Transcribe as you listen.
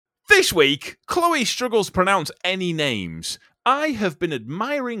This week, Chloe struggles to pronounce any names. I have been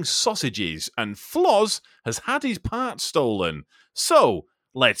admiring sausages, and Floz has had his part stolen. So,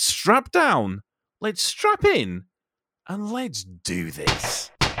 let's strap down, let's strap in, and let's do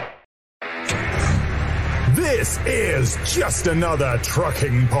this. This is just another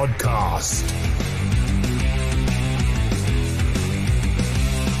trucking podcast.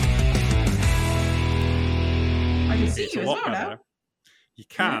 I can see you as well now. You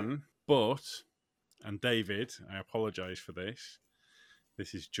can, but, and David, I apologise for this.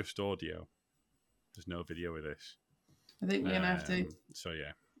 This is just audio. There's no video with this. I think we're going to have to. So, yeah,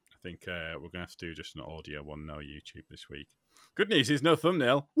 I think we're going to have to do just an audio one, no YouTube this week. Good news is no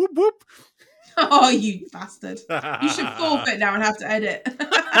thumbnail. Whoop, whoop. Oh, you bastard. You should forfeit now and have to edit.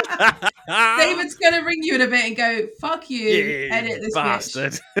 David's going to ring you in a bit and go, fuck you, edit this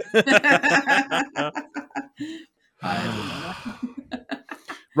bastard.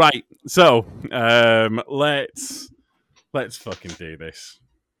 Right, so let's fucking do this.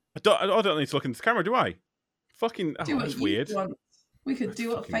 I don't need to look into the camera, do I? Fucking, that's weird. We could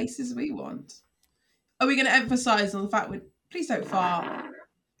do what faces we want. Are we going to emphasise on the fact please don't fart?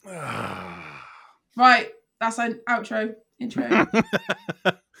 Right, that's an intro. Brilliant.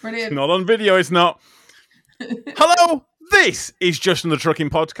 It's not on video, it's not. Hello, this is Just Another Trucking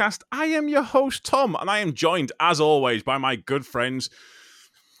Podcast. I am your host, Tom, and I am joined, as always, by my good friends.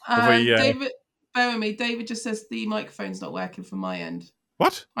 David, bear with me. David just says the microphone's not working from my end.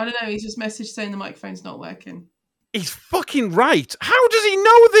 What? I don't know. He's just messaged saying the microphone's not working. He's fucking right. How does he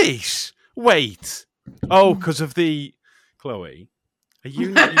know this? Wait. Oh, because of the... Chloe, are you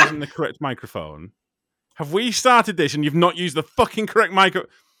not using the correct microphone? Have we started this and you've not used the fucking correct microphone?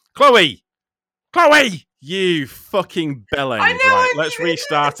 Chloe! You fucking bellend. I know, right, let's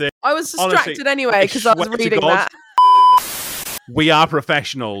restart it. I was distracted anyway because I was reading that. We are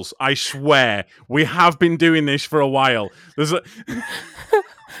professionals, I swear. We have been doing this for a while. There's a...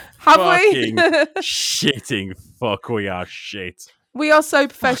 Have fucking we? shitting fuck, we are shit. We are so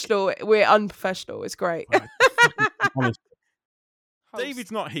professional. We're unprofessional. It's great. Right.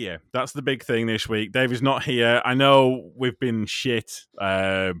 David's not here. That's the big thing this week. David's not here. I know we've been shit,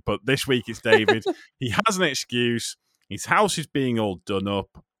 but this week it's David. He has an excuse. His house is being all done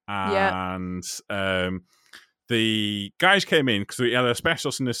up, and the guys came in because we had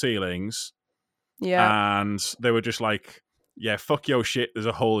asbestos in the ceilings. Yeah, and they were just like, "Yeah, fuck your shit. There's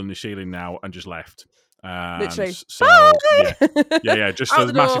a hole in the ceiling now," and just left. Literally. So, yeah. Just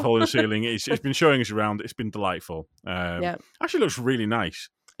a massive hole in the ceiling. It's been showing us around. It's been delightful. Actually looks really nice.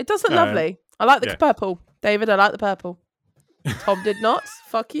 It does look lovely. I like the purple. David, I like the purple. Tom did not.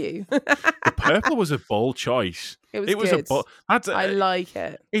 Fuck you. The purple was a bold choice. It was good. I like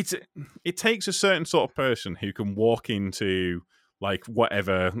it. It takes a certain sort of person who can walk into like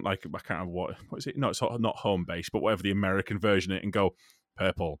whatever, like I can't remember what is it? No, it's not home base, but whatever the American version of it, and go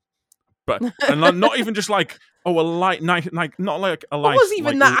purple. But and not even just like a light, like not like a light. What was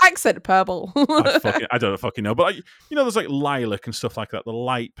even that accent purple? I don't fucking know. But there's like lilac and stuff like that, the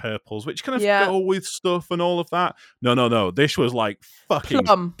light purples, which kind of go with stuff and all of that. No. This was like fucking.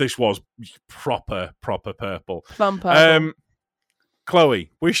 Plum. This was proper purple. Plum purple.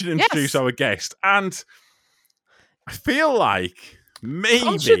 Chloe, we should introduce our guest, and I feel like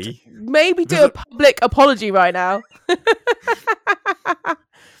maybe do a public apology right now.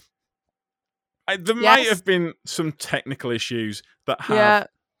 There might have been some technical issues that have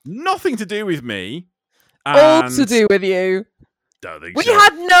nothing to do with me. All to do with you. Don't think we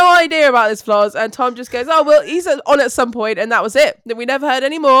had no idea about this Floz, and Tom just goes, "Oh well, he's on at some point," and that was it. Then we never heard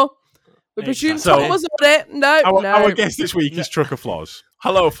any more. We presumed Tom was on it. No. Our guest this week is Trucker Floz.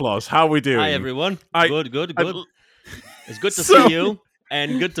 Hello, Floz. How are we doing? Hi, everyone. Good. It's good to see you,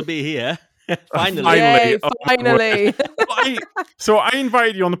 and good to be here. Finally. Yay, finally. So I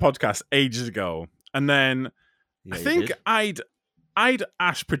invited you on the podcast ages ago, and then I think I'd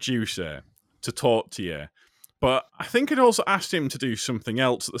asked producer to talk to you, but I think I'd also asked him to do something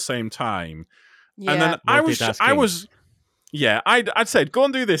else at the same time. Yeah. And then I'd said go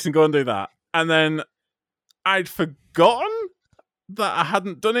and do this and go and do that, and then I'd forgotten that I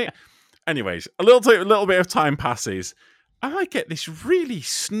hadn't done it. Anyways, a little bit of time passes. And I get this really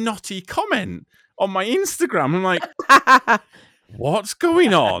snotty comment on my Instagram. I'm like, what's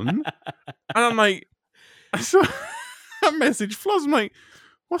going on? And I'm like, so I message Floz. I'm like,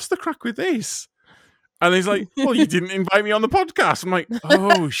 what's the crack with this? And he's like, well, you didn't invite me on the podcast. I'm like,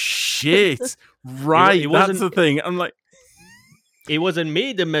 oh, shit. Right, that's the thing. I'm like... It wasn't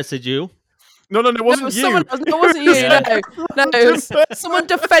me that messaged you. No, it wasn't you. Someone else. No, it wasn't you. No, it was someone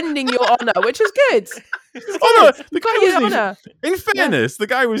defending your honour, which is good. Oh no, the guy was in fairness, the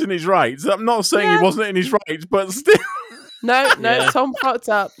guy was in his rights. I'm not saying he wasn't in his rights, but still. No, Tom fucked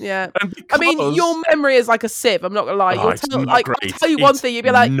up. Yeah, I mean, your memory is like a sieve. I'm not gonna lie. I'll tell you one thing. You'll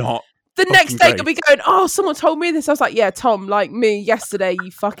be like, the next day you'll be going, "Oh, someone told me this." I was like, "Yeah, Tom, like me yesterday.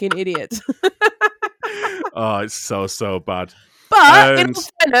 You fucking idiot." Oh, it's so bad. But in all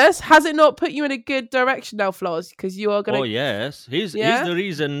fairness, has it not put you in a good direction now, Flaws? Because you are going to... Oh, yes. He's the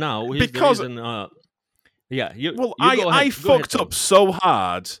reason now. I fucked up so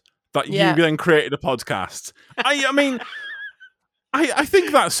hard that you then created a podcast. I mean, I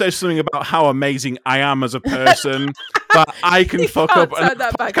think that says something about how amazing I am as a person, that I can fuck up and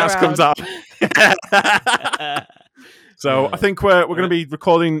the podcast comes out. So I think we're going to be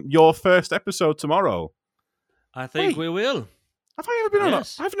recording your first episode tomorrow. I think we will. Have I ever been on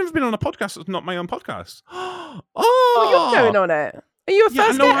I've never been on a podcast that's not my own podcast. You're going on it. Are you a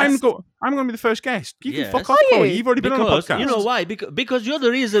first guest? I'm going to be the first guest. You can fuck off, Chloe. You've already been on a podcast. You know why? Because you're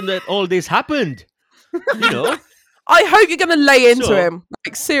the reason that all this happened. You know? I hope you're going to lay into him.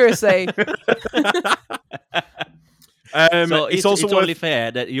 Like, seriously. So it's only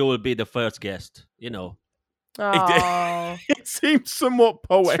fair that you will be the first guest, you know. Oh. It seems somewhat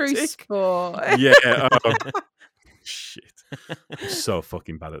poetic. True sport. Yeah. Shit. I'm so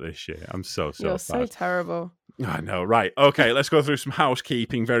fucking bad at this shit. I'm so You're bad. so terrible. I know, right. Okay, let's go through some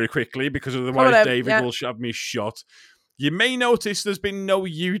housekeeping very quickly, because otherwise David will have me shot. You may notice there's been no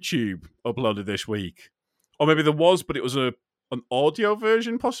YouTube uploaded this week. Or maybe there was, but it was an audio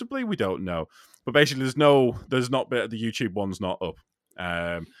version, possibly. We don't know. But basically, the YouTube one's not up.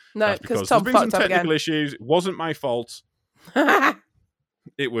 No, because Tom there's been some fucked up technical again. issues. It wasn't my fault.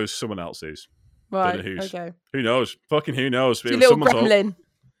 It was someone else's. Right, okay. Who knows? Fucking who knows? Your little gremlin.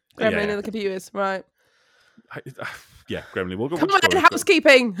 Gremlin in the computers, right. Yeah, gremlin. We'll go. Come on,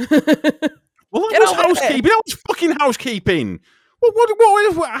 housekeeping. Well, that was housekeeping. That was fucking housekeeping.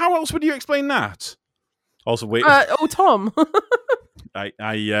 What, how else would you explain that? Also, wait. Tom. what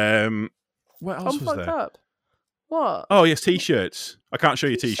else Tom was there? Up. What? Oh, yes, t-shirts. I can't show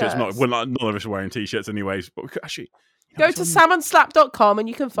you t-shirts. None of us are wearing t-shirts anyways. But actually, go to samandslap.com and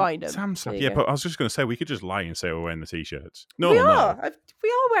you can find them. Samslap. Yeah, but I was just going to say, we could just lie and say we're wearing the t-shirts. No, we are. We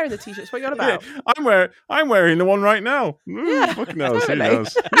are wearing the t-shirts. What are you on about? Yeah, I'm wearing the one right now. Yeah, fuck knows. Who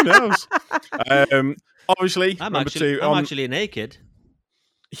knows? Who knows? Obviously, I'm actually naked.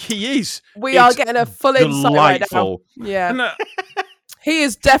 He is. We are getting a full insight right now. Yeah. And, he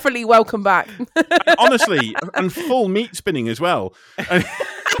is definitely welcome back. Honestly, and full meat spinning as well.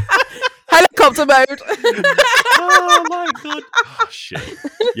 Helicopter mode. Oh my god. Oh, shit.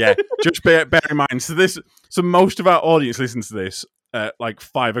 Yeah, just bear in mind. So most of our audience listens to this at like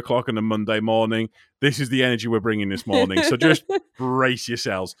 5 o'clock on a Monday morning. This is the energy we're bringing this morning. So just brace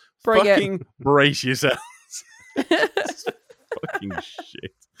yourselves. Brace yourselves. Fucking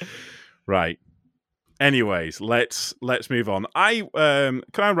shit. Right. Anyways, let's move on. Can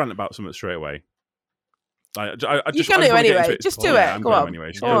I rant about something straight away? You can do it anyway. Just do it. Go on.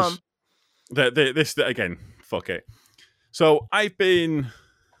 Anyways, go on. This again. Fuck it. So I've been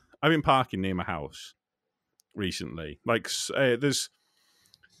parking near my house recently. Like, there's.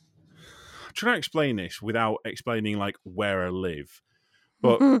 I'm trying to explain this without explaining like where I live,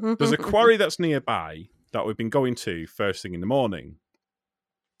 but there's a quarry that's nearby that we've been going to first thing in the morning,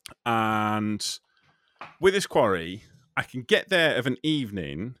 and with this quarry, I can get there of an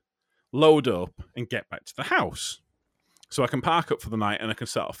evening, load up, and get back to the house. So I can park up for the night and I can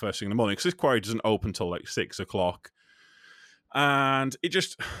set off first thing in the morning, because this quarry doesn't open till like 6 o'clock. And it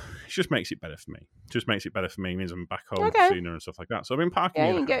just makes it better for me. It just makes it better for me. It means I'm back home sooner and stuff like that. So I've been parking.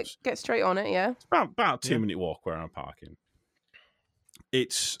 Yeah, you can get straight on it. Yeah, it's about a 2-minute walk where I'm parking.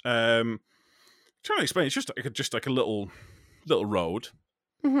 It's trying to explain. It's just like a little road,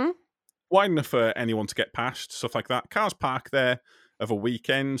 wide enough for anyone to get past, stuff like that. Cars park there over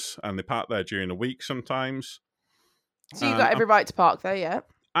weekends, and they park there during the week sometimes. So you've got every right to park there, yeah?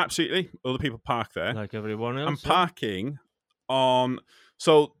 Absolutely. Other people park there. Like everyone else. I'm parking on...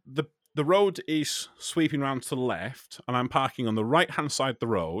 So the road is sweeping around to the left, and I'm parking on the right-hand side of the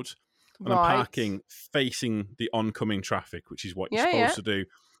road, and I'm parking facing the oncoming traffic, which is what you're supposed to do.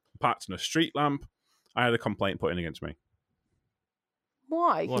 I'm parked on a street lamp. I had a complaint put in against me.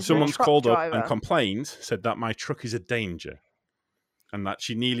 Why? Well, someone's called up and complained, said that my truck is a danger, and that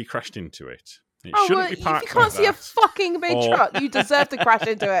she nearly crashed into it. It shouldn't be parked. If you can't see a fucking big truck, you deserve to crash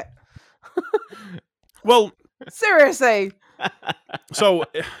into it. Well, seriously. So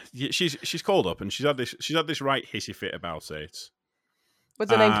she's called up and she's had this right hissy fit about it.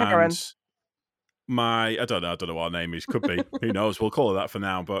 What's her name, Karen? I don't know what her name is. Could be. Who knows? We'll call her that for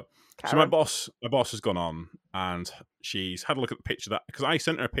now. But Karen. so my boss has gone on and she's had a look at the picture because I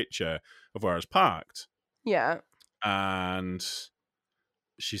sent her a picture of where I was parked. Yeah. And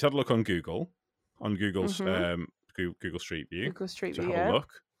she's had a look on Google's Google Street View. Google Street to View. have a look.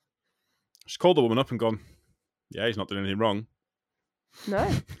 She's called the woman up and gone, yeah, he's not doing anything wrong. No.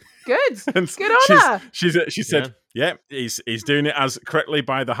 Good. And good on her. She said, yeah, he's doing it as correctly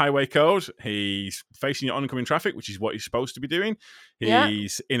by the highway code. He's facing your oncoming traffic, which is what he's supposed to be doing.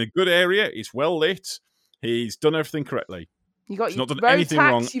 He's in a good area. He's well lit. He's done everything correctly. You got he's not done road anything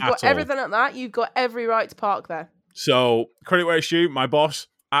tax, wrong you've got everything like that. You've got every right to park there. So, credit where it's due, my boss,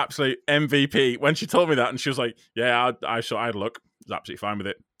 absolute MVP. When she told me that, and she was like, yeah, I had a look. I was absolutely fine with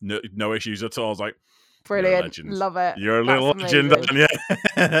it. No issues at all. I was like, brilliant. Love it. You're a little legend, aren't you?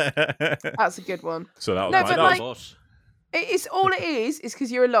 That's a good one. So that was no, my but like, boss. It's all it is because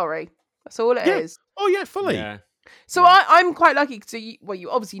you're a lorry. That's all it is. Oh, yeah, fully. Yeah. So I'm quite lucky because you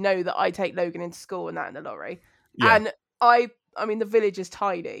obviously know that I take Logan into school and that in the lorry. Yeah. And I mean, the village is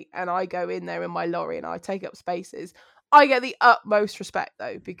tiny and I go in there in my lorry and I take up spaces. I get the utmost respect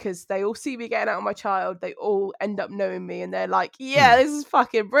though, because they all see me getting out of my child. They all end up knowing me and they're like, yeah, this is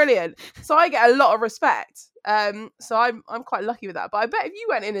fucking brilliant. So I get a lot of respect. So I'm quite lucky with that. But I bet if you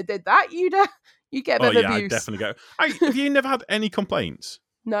went in and did that, you'd get a bit of abuse. I'd definitely go. Have you never had any complaints?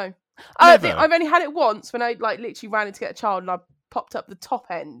 No. I've only had it once when I like literally ran in to get a child and I popped up the top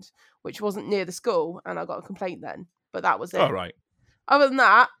end, which wasn't near the school, and I got a complaint then. But that was it. Oh, right. Other than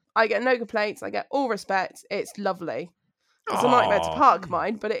that, I get no complaints. I get all respect. It's lovely. It's a nightmare to park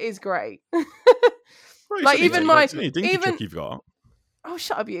mine, but it is great. Right, like even my you've got. Oh,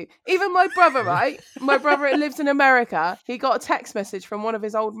 shut up, you. Even my brother, right? My brother lives in America. He got a text message from one of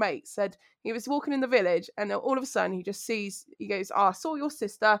his old mates. Said he was walking in the village, and all of a sudden he just sees. He goes, I saw your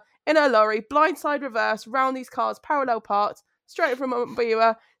sister in her lorry, blindside reverse, round these cars, parallel parked, straight from a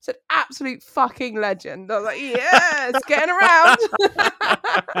viewer. Said, absolute fucking legend. I was like, yes, getting around.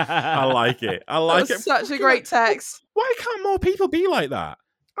 I like it. I like it. Such a great text. Why can't more people be like that?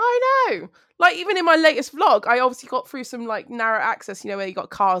 I know. Like, even in my latest vlog, I obviously got through some, like, narrow access, where you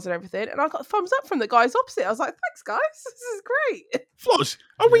got cars and everything, and I got a thumbs up from the guys opposite. I was like, thanks, guys. This is great. Floss,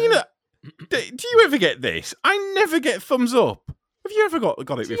 are we in a... Do you ever get this? I never get thumbs up. Have you ever got it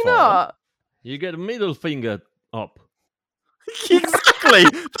before? You not? You get a middle finger up. Exactly.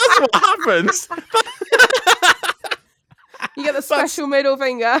 That's what happens. You get the special middle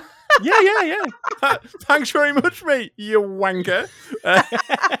finger. Yeah. Thanks very much, mate, you wanker.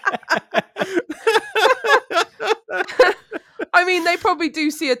 I mean, they probably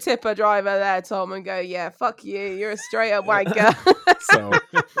do see a tipper driver there, Tom, and go, yeah, fuck you. You're a straight up wanker. So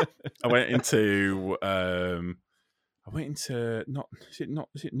I went into is it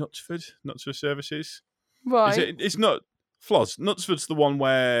Knutsford Services? Right. It's not Floss. Knutsford's the one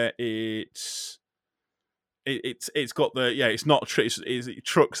where it's got the it's not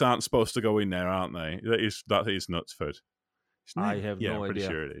trucks aren't supposed to go in there, aren't they? That is Knutsford. I have no idea. I'm pretty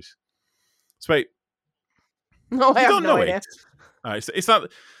sure it is. So wait, no, I have no idea. It's that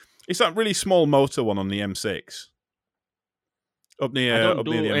really small motor one on the M6 up near the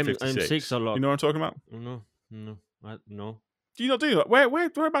M56. M6 a lot. You know what I'm talking about? No. Do you not do that?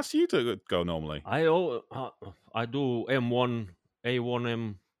 Whereabouts do you go normally? I do M1,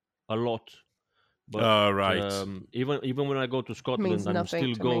 A1M a lot. But, right. Even when I go to Scotland, I'm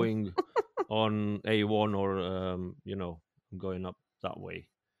still going on A1 or going up that way.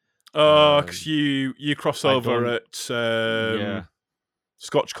 Oh, because you cross over at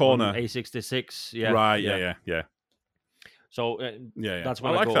Scotch Corner, A66. Yeah. Right. Yeah. So that's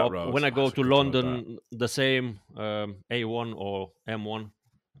when I go that up. road. When I go to London, the same A1 or M1,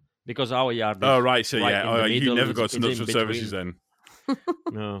 because our yard. Is right. So right you never go to Knutsford Services then.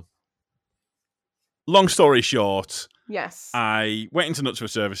 No. Long story short, yes, I went into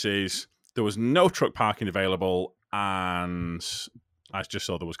Knutsford Services. There was no truck parking available, and I just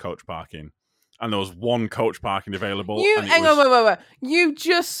saw there was coach parking. And there was one coach parking available. Hang on, wait. You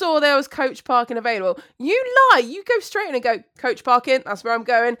just saw there was coach parking available. You lie. You go straight in and go, coach parking, that's where I'm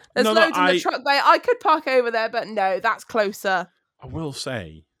going. There's loads in the truck bay. I could park over there, but no, that's closer. I will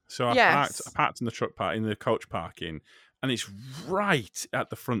say. So I parked in the truck park, in the coach parking, and it's right at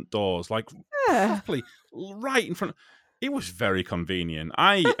the front doors, like properly right in front. It was very convenient.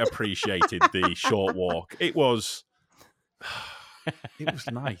 I appreciated the short walk. It was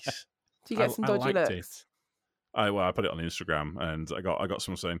nice. Do you get some dodgy looks? I put it on Instagram, and I got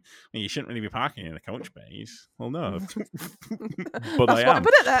someone saying, well, you shouldn't really be parking in the coach bays. Well, no, but That's I why am. I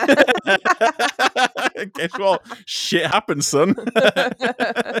put it there. Guess what? Shit happens, son.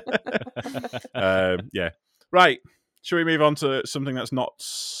 Yeah. Right. Should we move on to something that's not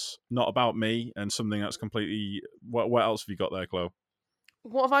about me and something that's completely... What else have you got there, Chloe?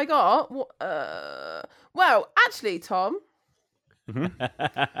 What have I got? Well, actually, Tom,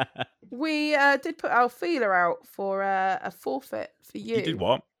 we did put our feeler out for a forfeit for you. You did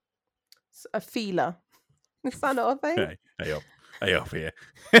what? A feeler. Is that not a thing? Hey up here.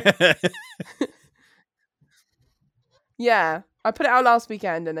 Yeah. I put it out last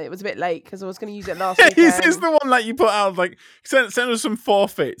weekend and it was a bit late because I was going to use it last weekend. Is this the one that you put out? Like, send us some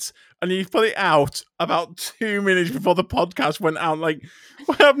forfeits, and you put it out about 2 minutes before the podcast went out. Like,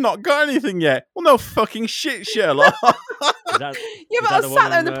 well, I've not got anything yet. Well, no fucking shit, Sherlock. But I was sat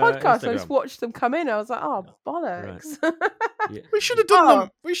there in the podcast. I just watched them come in. I was like, oh, bollocks. Right. Yeah. We should have done them.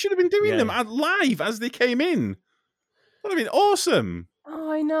 We should have been doing them live as they came in. That would have been awesome.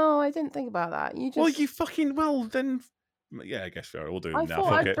 Oh, I know. I didn't think about that. Then. Yeah, I guess we'll do them now. I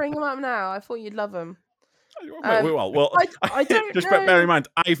thought I'd bring them up now. I thought you'd love them. I don't just know. Bear in mind,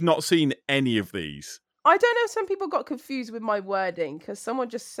 I've not seen any of these. I don't know if some people got confused with my wording because someone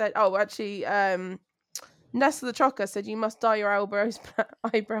just said, oh, actually, Nessa the Chocker said you must dye your eyebrows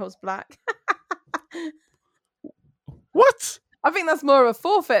black. What? I think that's more of a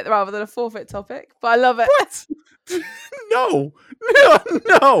forfeit rather than a forfeit topic, but I love it. What? No,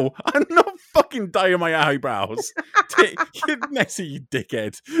 I'm not fucking dyeing my eyebrows. You're messy, you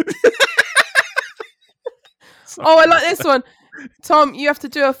dickhead. Oh, I like this one. Tom, you have to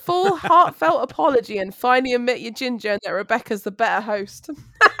do a full heartfelt apology and finally admit your ginger and that Rebecca's the better host.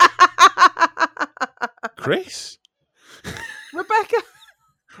 Chris? Rebecca.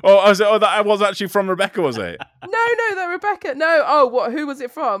 That was actually from Rebecca, was it? No, that Rebecca. No. Oh, what? Who was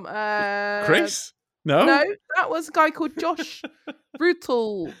it from? Chris? No, that was a guy called Josh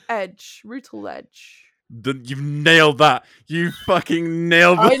Rootle Edge. You've nailed that. You fucking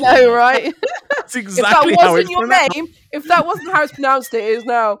nailed it. I know, right? That's exactly how it's pronounced. If that wasn't how it's pronounced, it is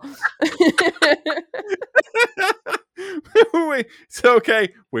now. It's okay.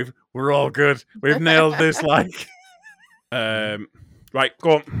 We're all good. We've nailed this. Right,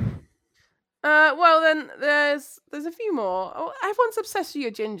 go on. Well, then there's a few more. Oh, everyone's obsessed with your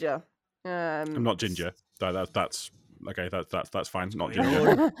ginger. I'm not ginger. That's okay. That's fine. Not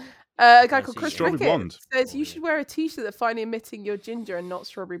ginger. A guy called Chris Rickett says you should wear a t-shirt that finally admitting you're ginger and not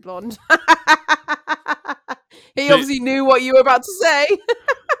strawberry blonde. He obviously knew what you were about to say.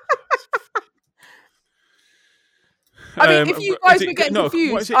 I mean, if you guys were getting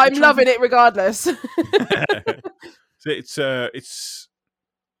confused, I'm loving it regardless. It's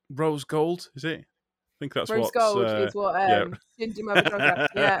rose gold, is it? I think that's rose gold is what Ginger Mother Drugger.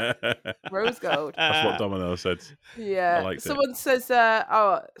 Yeah, rose gold. That's what Domino said. Yeah, someone says,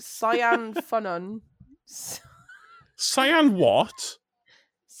 Cyan Fanon. Cyan what?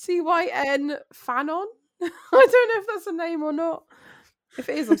 CYN Fanon. I don't know if that's a name or not. If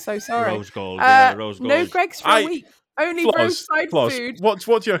it is, I'm so sorry. Rose gold. Rose gold. No Greg's for a week. Only roadside food. What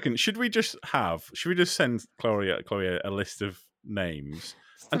do you reckon? Should we just send Chloe a list of names?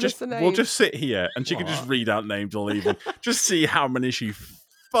 And we'll just sit here and she can just read out names all evening. Just see how many she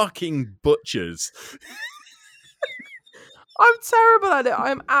fucking butchers. I'm terrible at it.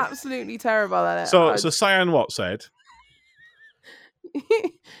 I'm absolutely terrible at it. So Cyan what said?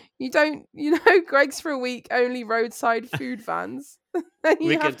 Greg's for a week, only roadside food vans. Then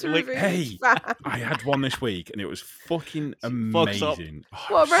you have to remove I had one this week and it was fucking amazing.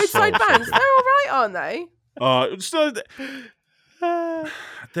 What, roadside vans? They're all right, aren't they?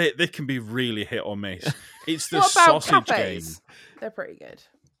 They can be really hit or miss. It's the what about sausage cafes? game. They're pretty good.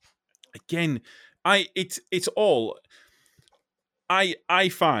 Again, it's all. I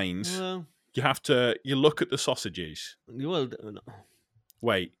find you look at the sausages. Well,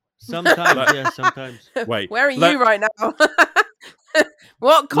 wait. Sometimes, sometimes. Wait. Where are you right now?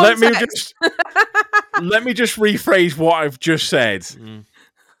 What context? Let me just rephrase what I've just said. Mm.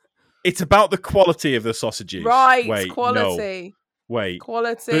 It's about the quality of the sausages. Right, wait, quality. No. Wait.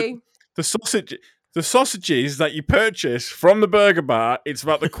 Quality. The sausages that you purchase from the burger bar, it's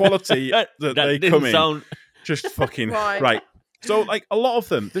about the quality that they come in. Just fucking right. So, like, a lot of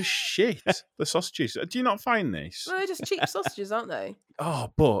them, they're shit. The sausages. Do you not find this? Well, they're just cheap sausages, aren't they?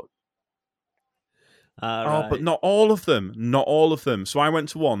 Oh, but right. but not all of them. Not all of them. So I went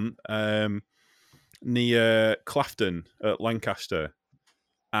to one near Clafton at Lancaster,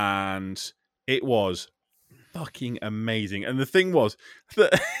 and it was fucking amazing. And the thing was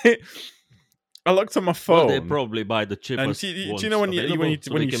that I looked at my phone. Well, they probably buy the cheapest. And do you know when you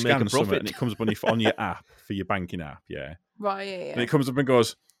scan something and it comes up on your app for your banking app, yeah? Right, yeah. And it comes up and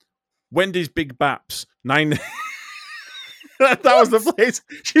goes, Wendy's Big Baps 9. That was the place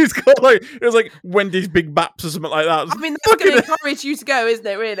she's got. Like it was like Wendy's Big Baps or something like that. I mean, that's going to encourage you to go, isn't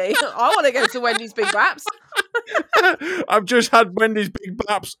it? Really, I want to go to Wendy's Big Baps. I've just had Wendy's Big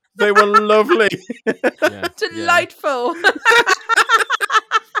Baps. They were lovely. Yeah, delightful.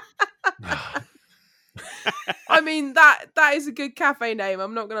 I mean, that is a good cafe name.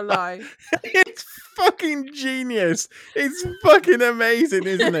 I'm not going to lie. It's fucking genius. It's fucking amazing,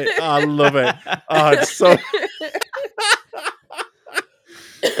 isn't it? Oh, I love it. Oh, it's so.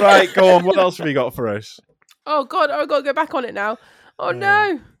 Right, go on. What else have you got for us? Oh God, I've got to go back on it now. Oh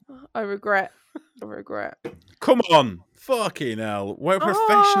no, I regret. Come on, fucking hell. We're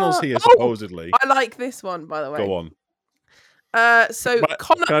professionals here, supposedly. I like this one, by the way. Go on.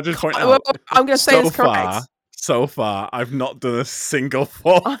 Connor, can I just point out? I'm going to say it's correct. So far, I've not done a single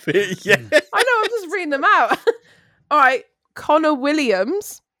forfeit yet. I know. I'm just reading them out. All right, Connor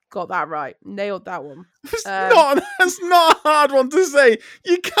Williams. Got that right. Nailed that one. That's not a hard one to say.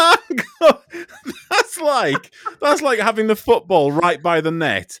 You can't go. That's like having the football right by the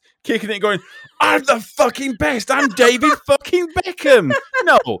net, kicking it, going, "I'm the fucking best. I'm David fucking Beckham."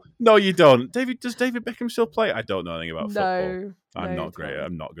 No, you don't. Does David Beckham still play? I don't know anything about football. I'm not great.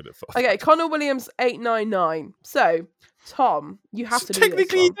 I'm not good at football. Okay, Connor Williams 899. So, Tom, you have to do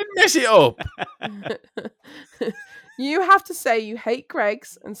technically, you didn't mess it up. You have to say you hate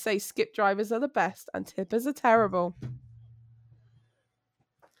Greggs and say skip drivers are the best and tippers are terrible.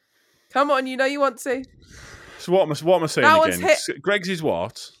 Come on, you know you want to. So what am I saying that again? Greggs is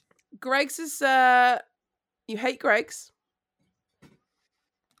what? Greggs is you hate Greggs.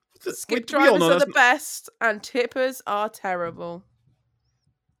 Skip drivers are the best and tippers are terrible.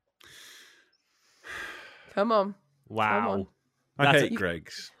 Come on. Wow. Come on. I hate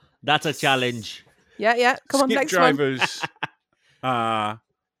Greggs. That's a challenge. Yeah. Come on, Skip next drivers are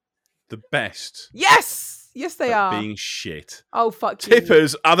the best. Yes, they are. Being shit. Oh, fuck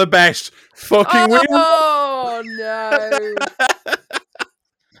Tippers are the best. Fucking win. Oh, no.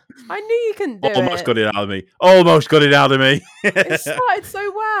 I knew you couldn't do it. Almost got it out of me. It started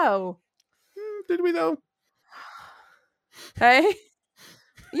so well. Did we though? Hey?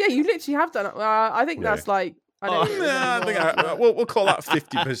 Yeah, you literally have done it. I think that's like... I think we'll call that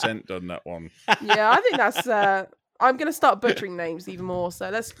 50% done, that one. Yeah, I think that's... I'm going to start butchering names even more, so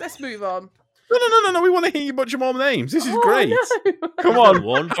let's move on. No, we want to hear you butcher more names. This is great. No. Come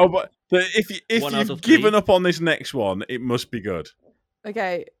on. But if you've given up on this next one, it must be good.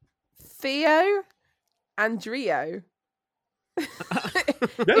 Okay. Theo Andrio.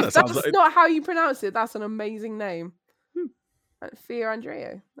 If that's not how you pronounce it, that's an amazing name. Theo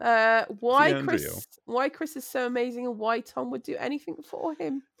Andrio. Why Chris is so amazing and why Tom would do anything for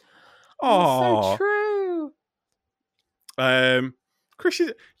him. Oh, so true. Chris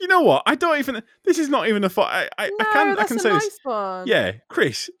is, you know what? This is not even a thought. I can say nice this. One. Yeah,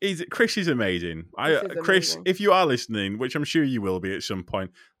 Chris is amazing. Chris, if you are listening, which I'm sure you will be at some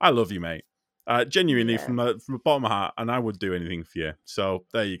point, I love you, mate. Genuinely from the bottom of my heart, and I would do anything for you. So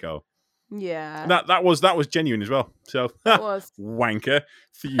there you go. Yeah. That was genuine as well. So that was wanker.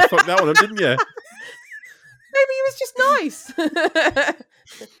 So you fucked that one up, didn't you? Maybe he was just nice.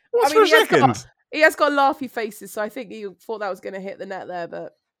 What's for a second? He has got laughy faces, so I think he thought that was going to hit the net there,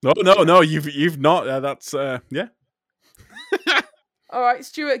 but no, you've not. That's yeah. All right,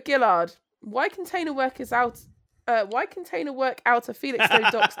 Stuart Gillard. Why container work out of Felix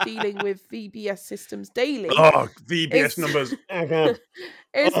Docs dealing with VBS systems daily? Oh, VBS numbers. Oh, God.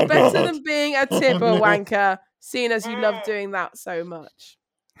 It's better than being a tipper wanker, seeing as you love doing that so much.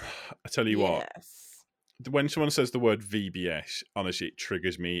 I tell you what. When someone says the word VBS, honestly, it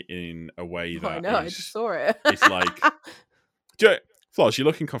triggers me in a way that I know, I just saw it. It's like... Floss, you're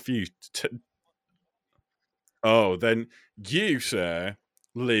looking confused. Then you, sir,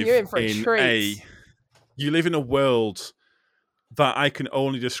 live you live in a world that I can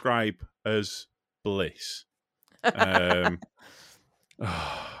only describe as bliss. It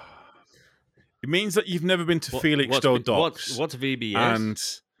means that you've never been to Felix Docs. What's VBS? And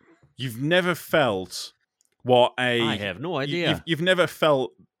you've never felt what I have no idea. You've never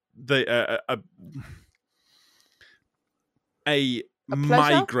felt a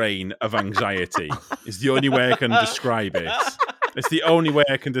migraine of anxiety is the only way I can describe it. It's the only way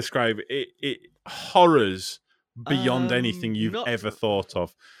I can describe it. It horrors beyond anything you've ever thought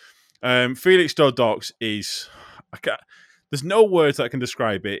of. Felix Docs is... there's no words that can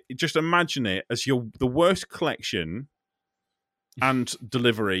describe it. Just imagine it as the worst collection and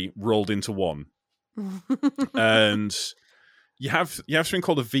delivery rolled into one. And you have something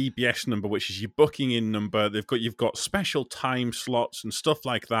called a VBS number, which is your booking in number. You've got special time slots and stuff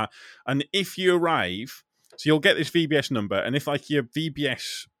like that. And if you arrive, so you'll get this VBS number, and if like your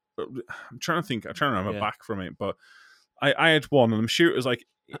VBS, I'm trying to remember back from it, but I had one, and I'm sure it was like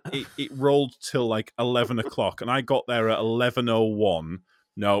it rolled till like 11 o'clock, and I got there at 11:01.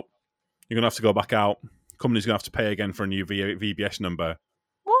 No, you're gonna have to go back out. Company's gonna have to pay again for a new VBS number.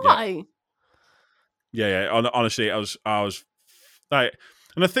 Why? Yeah. Honestly, I was like,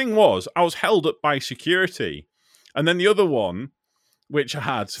 and the thing was, I was held up by security, and then the other one, which I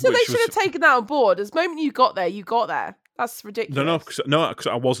had, so they should have taken that on board. As the moment you got there. That's ridiculous. No, because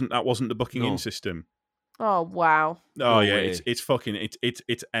I wasn't. That wasn't the booking in system. Oh wow. Oh yeah, it's fucking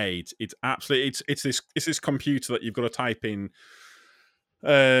it's AIDS. It's absolutely it's this computer that you've got to type in,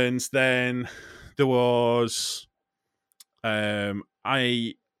 and then there was I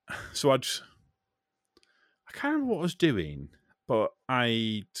can't remember what I was doing, but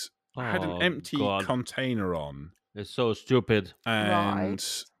I had an empty container on. It's so stupid. And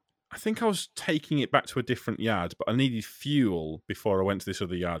I think I was taking it back to a different yard, but I needed fuel before I went to this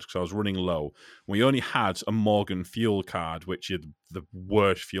other yard because I was running low. We only had a Morgan fuel card, which is the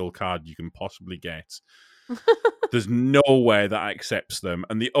worst fuel card you can possibly get. There's no way that accepts them.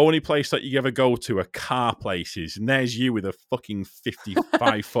 And the only place that you ever go to are car places. And there's you with a fucking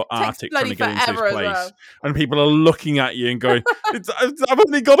 55-foot Arctic trying to get into this place. Well. And people are looking at you and going, I've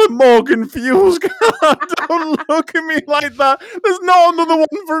only got a Morgan Fuels card. Don't look at me like that. There's not another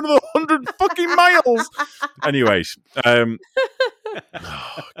one for another 100 fucking miles. Anyways. Oh,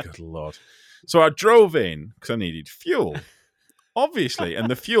 good Lord. So I drove in because I needed fuel. Obviously. And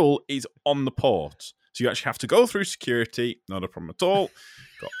the fuel is on the port. So you actually have to go through security. Not a problem at all.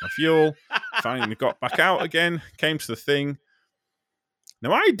 Got my fuel. Finally got back out again. Came to the thing.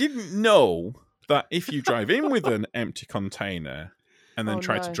 Now, I didn't know that if you drive in with an empty container and then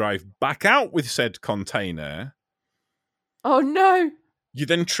try to drive back out with said container... Oh, no. You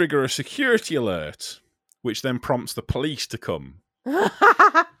then trigger a security alert, which then prompts the police to come and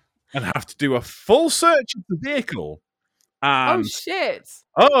have to do a full search of the vehicle. Oh shit!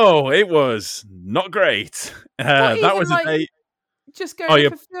 Oh, it was not great. That was a day. Just going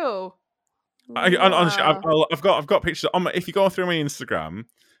for fuel. Honestly, I've got pictures. If you go through my Instagram,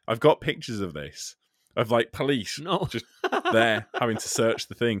 I've got pictures of this of like police just there having to search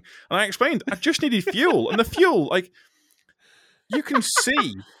the thing. And I explained I just needed fuel, and the fuel, like you can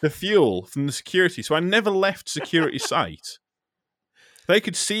see the fuel from the security. So I never left security site. They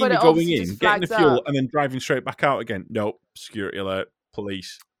could see me going in, getting the fuel, and then driving straight back out again. Nope. Security alert.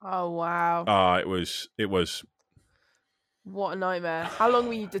 Police. Oh, wow. It was. What a nightmare. How long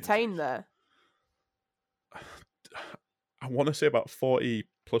were you detained there? I want to say about 40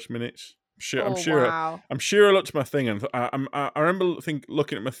 plus minutes. I'm sure I looked at my thing, and I remember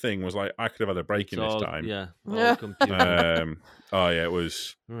looking at my thing, was like, I could have had a break in this time. Yeah. Oh, yeah, it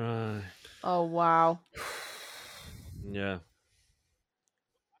was. Right. Oh, wow. Yeah.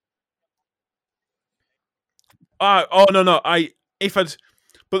 No.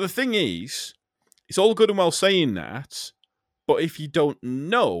 But the thing is, it's all good and well saying that, but if you don't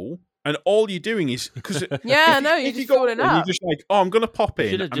know, and all you're doing is because you're just filling up. You're just like, I'm going to pop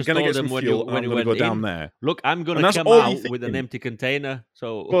in. I'm going to get some fuel. And I'm going to go down there. Look, I'm going to come out with an empty container.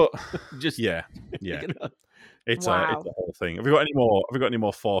 So, but just yeah. It's a whole thing. Have we got any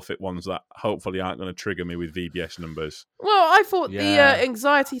more forfeit ones that hopefully aren't going to trigger me with VBS numbers? Well, I thought the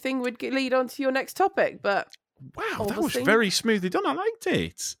anxiety thing would lead on to your next topic, but. Wow, that was very smoothly done. I liked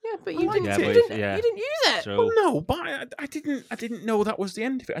it. Yeah, but you didn't use it. Well, no, but I didn't know that was the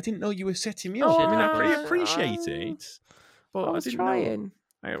end of it. I didn't know you were setting me up. I mean, I pretty appreciate it. But I was trying.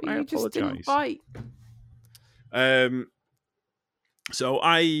 I apologize. Just didn't bite. So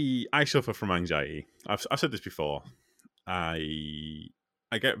I suffer from anxiety. I've said this before. I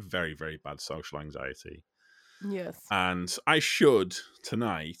get very, very bad social anxiety. Yes. And I should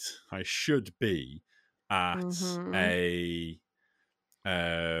be at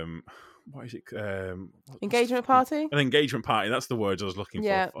a what is it? Engagement party? An engagement party. That's the words I was looking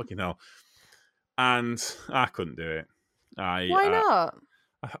for. Fucking hell. And I couldn't do it. Why not?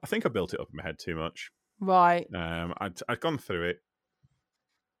 I think I built it up in my head too much. Right. I'd gone through it.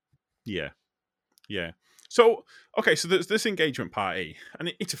 Yeah. So there's this engagement party,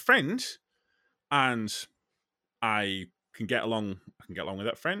 and it's a friend, and I can get along with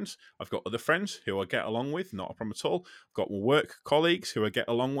that friend. I've got other friends who I get along with, not a problem at all. I've got work colleagues who I get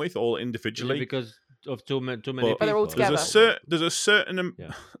along with, all individually. Because of too many people. But they're all together. There's a certain.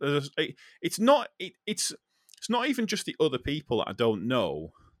 It's not. It's it's not even just the other people that I don't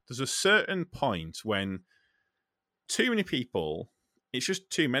know. There's a certain point when too many people, it's just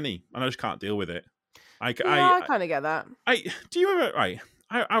too many, and I just can't deal with it. I kind of get that. Do you ever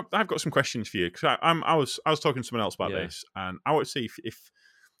I've got some questions for you because I was talking to someone else about this, and I want to see if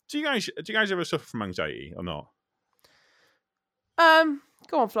do you guys ever suffer from anxiety or not?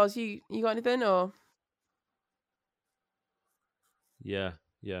 Go on, Floz. You got anything or? Yeah.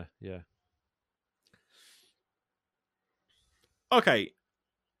 Okay,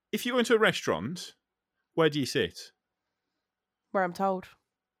 if you go into a restaurant, where do you sit? Where I'm told.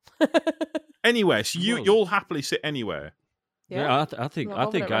 Anywhere. So you'll happily sit anywhere. Yeah, I think I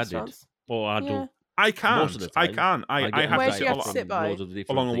did. Or I do. I can't. Most of the time. I can't. I have to sit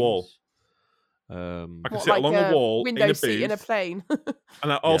along a wall. I can sit along a wall window in a seat booth, in a plane.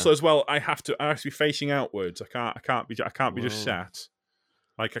 and also as well, I have to be facing outwards. I can't be just sat.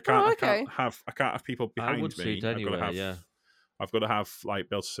 Like I can't have people behind me. I would sit anywhere. I've got to have like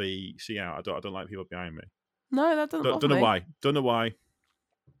be able to see out. I don't like people behind me. No, that doesn't. Don't know why.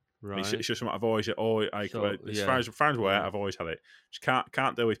 Right. It's just something I've always as far as I'm aware, I've always had it. Just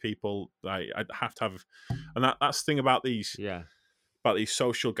can't deal with people. Like I have to have, and that's the thing about these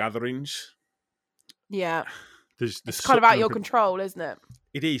social gatherings. Yeah, there's it's kind of out of your control, isn't it?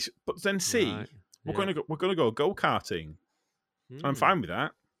 It is, but then we're gonna go karting. I'm fine with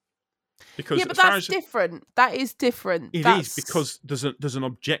that. Because but that's different. That is different. It is because there's an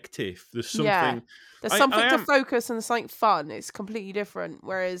objective. There's something. Yeah. There's something to focus and something fun. It's completely different.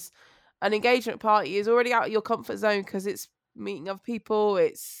 Whereas an engagement party is already out of your comfort zone because it's meeting other people.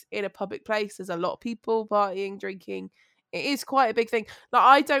 It's in a public place. There's a lot of people partying, drinking. It is quite a big thing. Like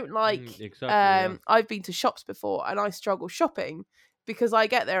I don't like. I've been to shops before and I struggle shopping because I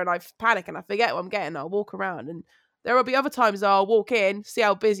get there and I panic and I forget what I'm getting. I'll walk around and there will be other times I'll walk in, see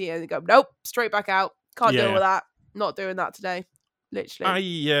how busy it is, and go, nope, straight back out. Can't deal with that. Not doing that today.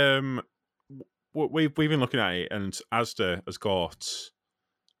 Literally. We've been looking at it, and Asda has got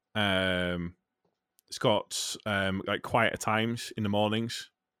like quieter times in the mornings.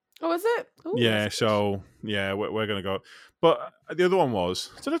 Oh, is it? Ooh, yeah. So yeah, we're gonna go. But the other one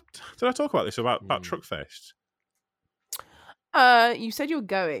was did I talk about this about Truckfest? You said you were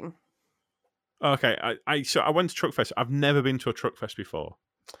going. Okay, I went to Truckfest. I've never been to a Truckfest before.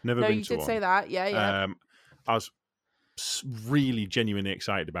 Never been to one. No, you did say that. Yeah. I was really genuinely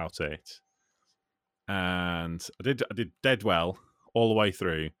excited about it, and I did dead well all the way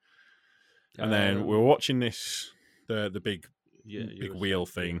through. And then we were watching the big wheel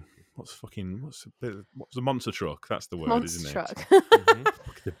thing. What's the monster truck? That's the word, monster isn't truck. it? Mm-hmm.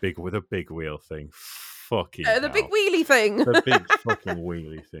 the big wheel thing. Fucking the big wheelie thing. The big fucking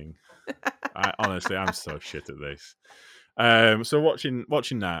wheelie thing. Honestly, I'm so shit at this. So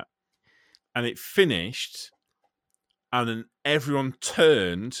watching that, and it finished, and then everyone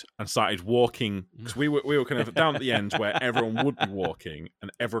turned and started walking because we were kind of down at the end where everyone would be walking, and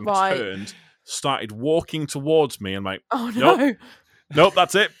everyone turned, started walking towards me, and I'm like, oh no, nope,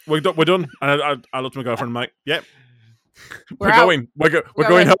 that's it, we're done. And I looked at my girlfriend, and I'm like, yep. We're going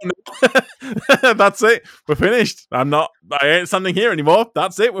home now. That's it. We're finished. I ain't standing here anymore.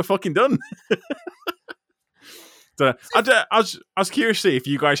 That's it. We're fucking done. So, I was curious to see if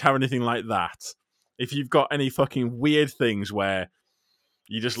you guys have anything like that. If you've got any fucking weird things where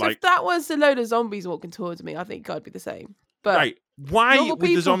you just if that was a load of zombies walking towards me, I think I'd be the same. But right. Why with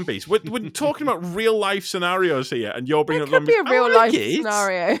the zombies? We're talking about real life scenarios here, and you're bringing up zombies. It could be a real life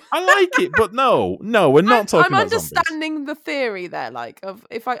scenario. I like it, but no, we're not talking about zombies. I'm understanding the theory there. Like, of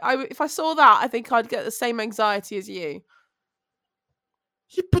if I saw that, I think I'd get the same anxiety as you.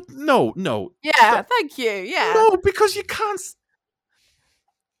 Yeah, but no. Yeah, thank you. Yeah. No, because you can't.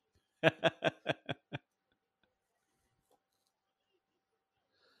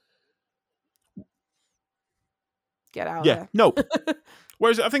 Get out. Yeah, no.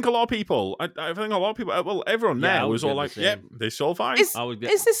 Whereas I think a lot of people, well, everyone there was all like, "Yep, this all fine." Is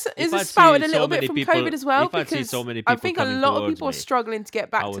this spouted a little bit from COVID as well? Because I think a lot of people are struggling to get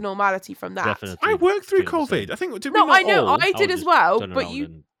back to normality from that. I worked through COVID. I think. I know, I did as well.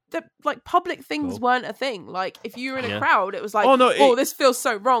 But like public things weren't a thing. Like if you were in a crowd, it was like, this feels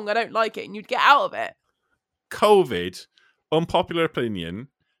so wrong. I don't like it, and you'd get out of it. COVID, unpopular opinion.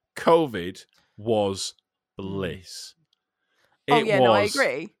 COVID was bliss. I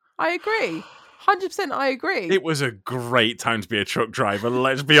agree. 100% I agree. It was a great time to be a truck driver,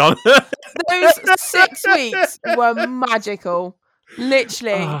 let's be honest. Those 6 weeks were magical.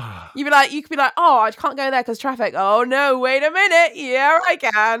 Literally. You could be like, oh, I can't go there because traffic. Oh no, wait a minute. Yeah, I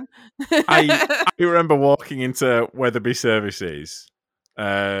can. I remember walking into Weatherby Services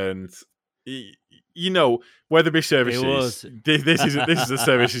and you know, Weatherby Services. This is the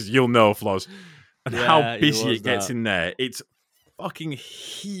services you'll know, Flaws, and how busy it gets in there. It's fucking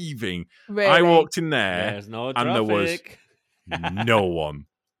heaving. Really? I walked in there, There's no and there was no one,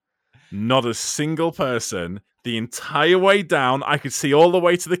 not a single person. The entire way down, I could see all the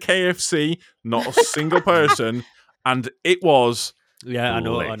way to the KFC. Not a single person, and it was. Yeah,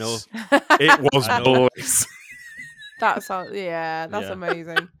 bliss. I know. It was bliss. That's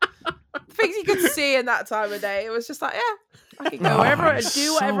amazing. Things you could see in that time of day. It was just like, I can go wherever and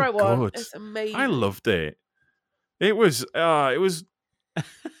do whatever I want. Good. It's amazing. I loved it. It was.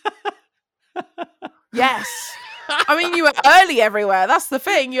 Yes. I mean, you were early everywhere. That's the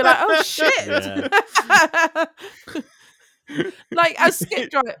thing. You're like, oh shit. Yeah. Like a skip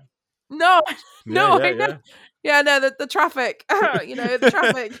drive. No, I know. Yeah, no, the traffic. The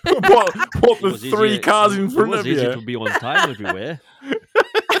traffic. what the three cars in front of you? It was easy to be on time everywhere.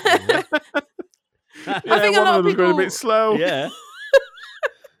 I think a lot of people going a bit slow. Yeah.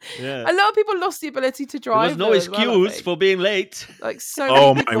 Yeah. A lot of people lost the ability to drive. There was no excuse for being late. Like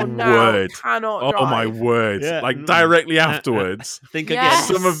so many people now cannot drive. Oh my word! Yeah. Like directly afterwards, Think Yes.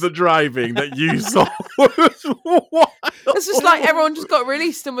 again. some of the driving that you saw was wild. It's just like everyone just got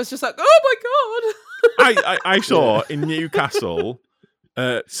released and was just like, oh my I saw in Newcastle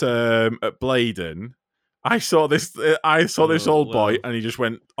at Blaydon. I saw this old boy, and he just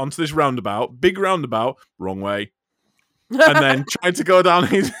went onto this roundabout, big roundabout, wrong way, and then tried to go down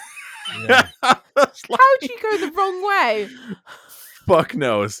his. Yeah. How'd you go the wrong way? Fuck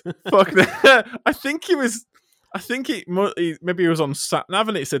knows. I think maybe he was on sat nav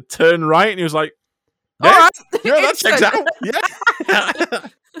and it said turn right, and he was like, All right. yeah, that checks out. Yeah.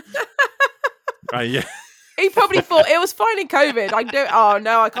 Yeah. He probably thought it was fine in COVID. I can do it. Oh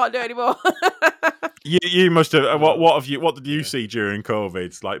no, I can't do it anymore. You must have. What did you see during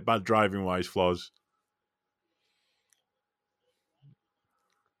COVID? Like bad driving wise flaws.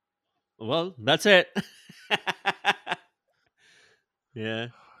 Well, that's it. Yeah.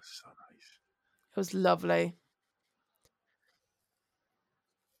 So nice. It was lovely.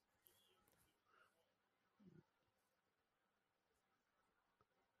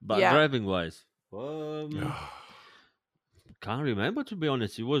 But driving wise, can't remember, to be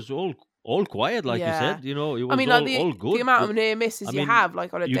honest. It was all quiet, like you said. It was all good. The amount of near misses you have,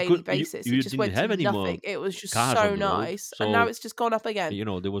 like on a daily basis, you it just went didn't to have nothing. It was just cars so on the road, nice, and now it's just gone up again.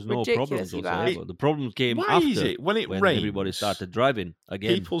 There was no problems Ridiculously bad. whatsoever. The problem came Why after is it when everybody rains, started driving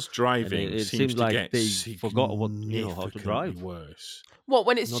again. people's driving it seems seems to like get they forgot how to drive. significantly worse. What,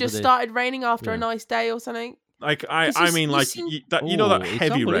 when it's Not just that they- started raining after a Yeah. nice day or something? Like It's I just- mean, you like seem- that It's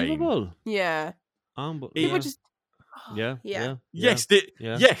heavy rain. unbelievable. Yeah, people Yeah. just Yeah. Yeah. Yes,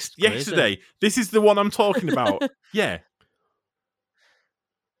 Yeah. yes, It's crazy. yesterday. This is the one I'm talking about. Yeah.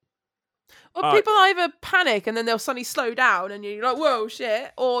 Well, people either panic and then they'll suddenly slow down, and you're like, "Whoa,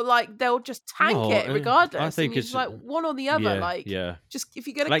 shit!" Or like they'll just tank No, it regardless. I think and you're it's just like one or the other. Like, yeah. just if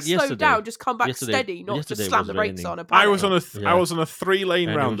you're gonna Like slow yesterday. down, just come back Yesterday- steady, not yesterday just slam was the brakes raining. on. And I panic. was on a Yeah. I was on a 3-lane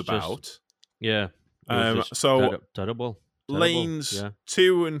And it was just- roundabout. Yeah. It was just So terrible. lanes Yeah.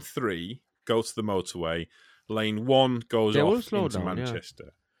 2 and 3 go to the motorway. Lane 1 goes They will off slow into down, yeah.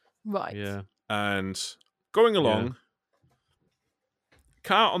 Manchester. Right. Yeah. And going along,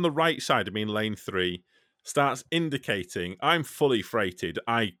 car on the right side of me in lane 3 starts indicating I'm fully freighted.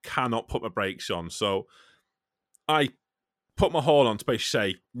 I cannot put my brakes on. So I put my horn on to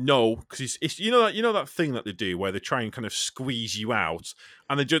basically say no, because it's you know that thing that they do where they try and kind of squeeze you out,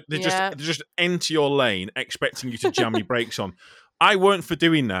 and they just enter your lane expecting you to jam your brakes on. I weren't for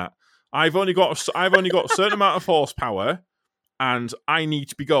doing that. I've only got a certain amount of horsepower, and I need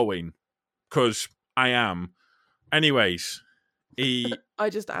to be going because I am. Anyways, he I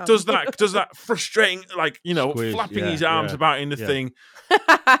just am. does that frustrating, like, Squeeze, flapping yeah, his arms yeah, about in the yeah. thing,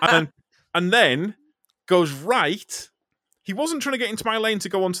 and then goes right. He wasn't trying to get into my lane to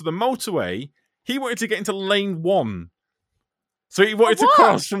go onto the motorway. He wanted to get into lane 1. So he wanted to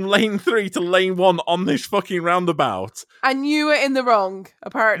cross from lane 3 to lane 1 on this fucking roundabout. And you were in the wrong,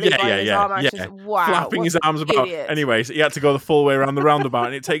 apparently. by his arm Yeah. actions. Wow. Flapping his arms about. idiot. Anyways, he had to go the full way around the roundabout,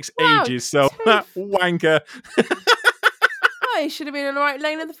 and it takes Wow, ages. So wanker. Oh, he should have been in the right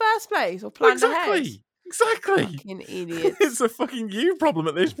lane in the first place, or planned ahead. Exactly. Fucking idiots. It's a fucking you problem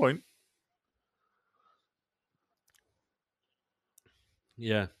at this point.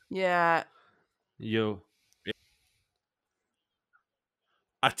 Yeah. Yeah.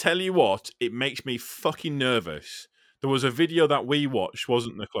 I tell you what, it makes me fucking nervous. There was a video that we watched,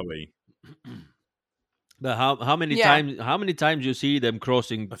 wasn't there, Chloe? But how many times? How many times you see them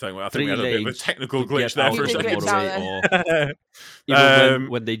crossing? I think we had a bit of a technical glitch there for a second. Even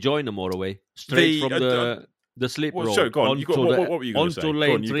when they join the motorway, straight from the slip road sorry, go on. What were you going to say? Onto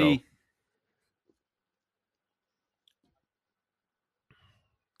lane 3.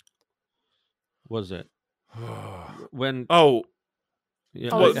 Was it when?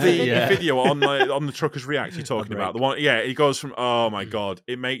 The video on the Truckers React you're talking about, the one, he goes from, oh my god,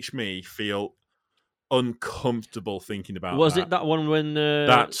 it makes me feel uncomfortable thinking about. Was it that one when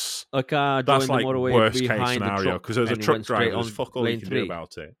that's a car that's like worst case scenario because there's a truck driver, there's fuck all you can do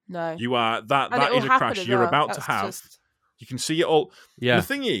about it. No, you are that is a crash you're about to have. You can see it all. Yeah. The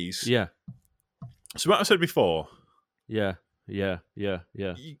thing is, so what I said before. Yeah.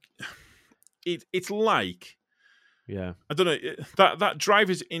 It's like. Yeah, I don't know that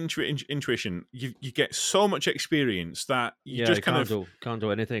driver's intuition. You get so much experience that you just can't do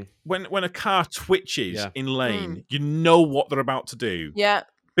anything. When a car twitches in lane, you know what they're about to do. Yeah.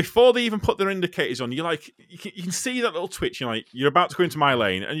 Before they even put their indicators on, you can see that little twitch. You're about to go into my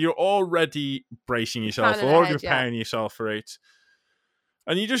lane, and you're already bracing yourself, already preparing yourself for it.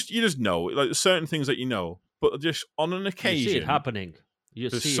 And you just know, like, certain things that you know, but just on an occasion, you see it happening.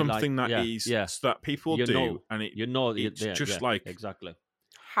 There's something that people do, and it's just like exactly.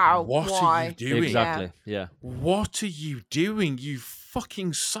 How? What are you doing? Exactly. Yeah. What are you doing? You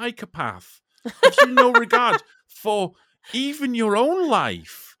fucking psychopath! Have you no regard for even your own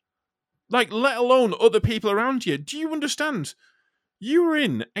life? Like, let alone other people around you. Do you understand? You were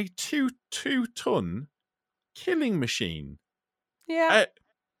in a 2-ton killing machine. Yeah.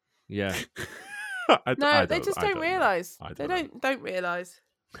 Yeah. They just don't realise. They don't realise.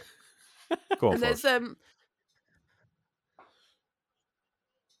 Go on, and there's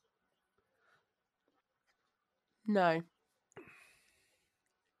no.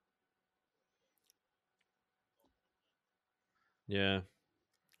 Yeah.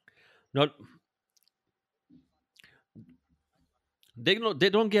 Not. They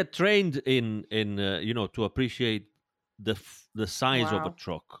don't get trained in to appreciate the size of a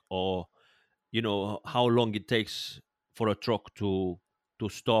truck, or how long it takes for a truck to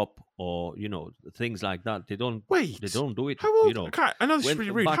stop, or things like that. They don't do it. How old? I know this is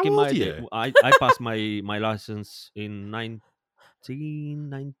really rude. Back How in old my are you? day, I passed my license in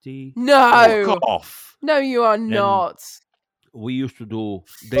 1990. No. Fuck off. No, you are not. We used to do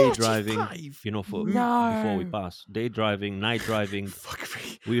day 45? driving, before we pass. Day driving, night driving. Fuck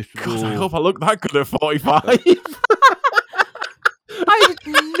me. We used to I hope I look that good at 45. I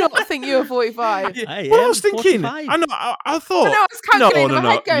did not think you were 45. I was thinking. 45. I know. I thought. I was calculating in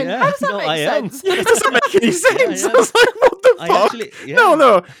my head going, how does that make sense? It doesn't make any sense. I was like, what the fuck?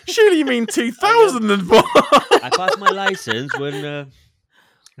 No. Surely you mean 2004. I passed my license when...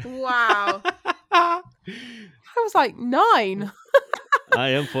 Wow. I was like 9. I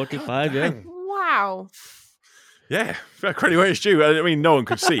am 45, yeah. Wow. Yeah, credit where it's due. I mean, no one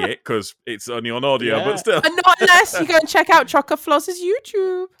could see it because it's only on audio, but still. And not unless you go and check out Trucker Floss's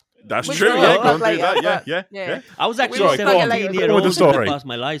YouTube. That's true. Yeah, go and do that. Yeah. I was actually 17 years old when I passed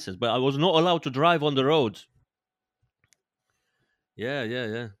my license, but I was not allowed to drive on the roads.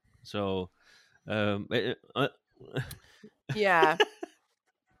 Yeah. So, yeah.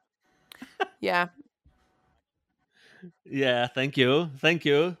 Yeah. Yeah, thank you.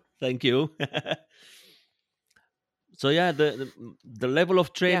 So yeah, the level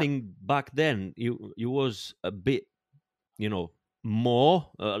of training back then, it was a bit,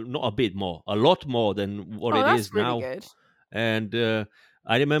 more, not a bit more, a lot more than what it is really now. Good. And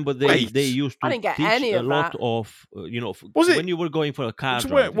I remember they used to teach a lot of, was it when you were going for a car?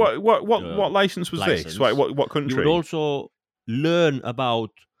 So what license was this? What country? You would also learn about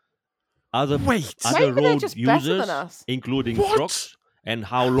other road users, including trucks, and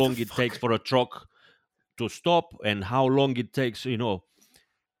how long it takes for a truck to stop, and how long it takes,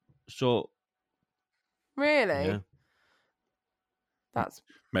 So really, yeah. That's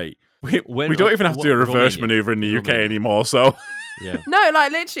mate. We don't even have to do a reverse maneuver in the UK anymore. So yeah, no,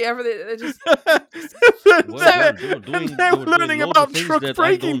 like literally everything. They're just they're learning about truck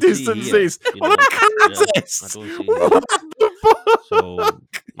braking distances. What the fuck? So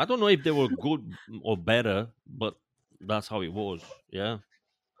I don't know if they were good or better, but that's how it was. Yeah.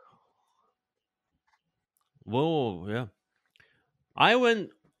 Whoa, yeah. I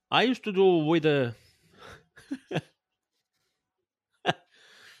used to do with a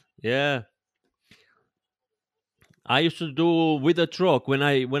yeah. I used to do with a truck when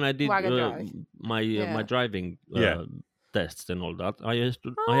I did my driving. tests and all that, I had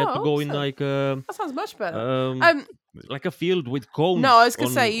to go in like that sounds much better. Like a field with cones. No, I was gonna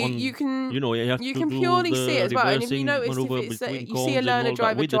say you can. You can purely see it as well. And if you notice, if you see a learner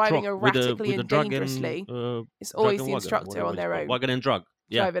driver driving erratically and dangerously, it's always the instructor on their own. Wagon and drug.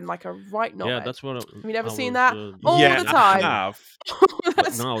 Yeah. Driving like a right knobhead. Yeah, that's what. Have you never seen that? All the time. I have.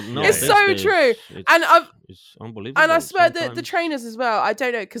 It's so true. And it's unbelievable. And I swear that the trainers as well. I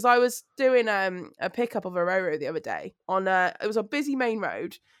don't know, because I was doing a pickup of a Roro the other day on it was a busy main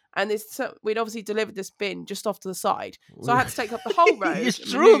road. And we'd obviously delivered this bin just off to the side, so I had to take up the whole road. It's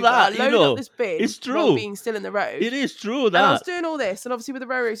true that load up this bin. It's true. Being still in the road. It is true that. And I was doing all this, and obviously with the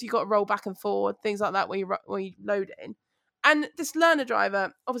Roros, you got to roll back and forward, things like that when you load it in. And this learner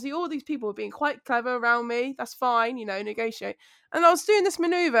driver, obviously, all these people were being quite clever around me. That's fine, negotiate. And I was doing this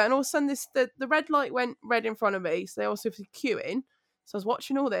maneuver, and all of a sudden, the red light went red in front of me, so they also was queuing. So I was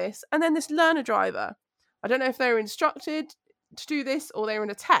watching all this, and then this learner driver, I don't know if they were instructed to do this or they were in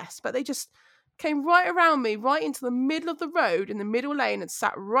a test, but they just came right around me, right into the middle of the road in the middle lane, and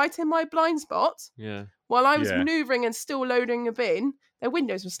sat right in my blind spot. Yeah. While I was maneuvering and still loading a bin, their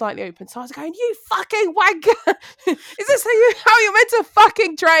windows were slightly open, so I was going, "You fucking wanker! Is this how you're meant to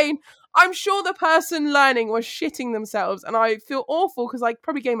fucking train?" I'm sure the person learning was shitting themselves, and I feel awful because I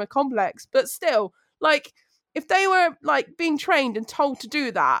probably gave them a complex, but still, like, if they were like being trained and told to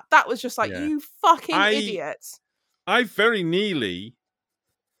do that, that was just like, you fucking idiots. I very nearly.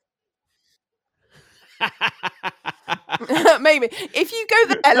 Maybe if you go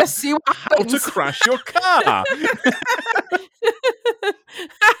there, let's see what happens. How to crash your car.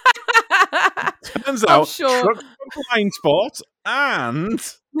 Turns out, truck blind spot, and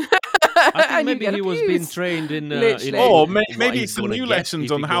I think maybe he was being trained in. Maybe it's some new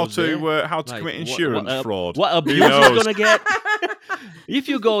lessons on how to commit insurance fraud. What abuse he's gonna get if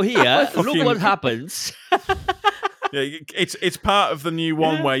you go here? Look what happens. Yeah, it's part of the new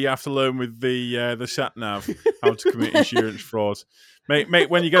one where you have to learn with the sat nav how to commit insurance fraud. Mate,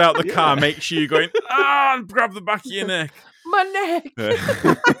 when you get out of the car, make sure you're going and grab the back of your neck. My neck.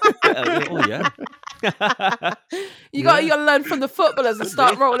 Oh yeah. You got to learn from the footballers and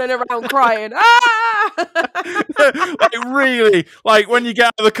start rolling around crying. Like really, like when you get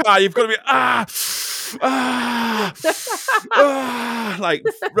out of the car, you've got to be like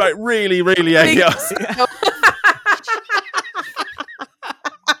right, really, really.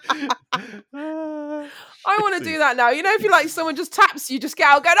 I want to do that now. If you like someone just taps you, just get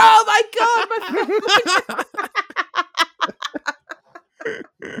out going, "Oh my god,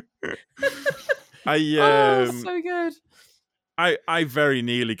 so good. I very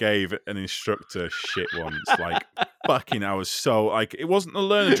nearly gave an instructor shit once. Like, fucking, I was so like, it wasn't the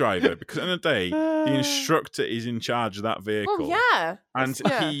learner driver because at the end of the day, the instructor is in charge of that vehicle. Well, yeah, and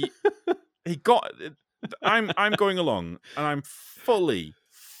he got. I'm going along, and I'm fully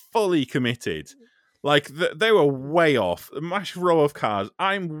committed. Like they were way off. A massive row of cars.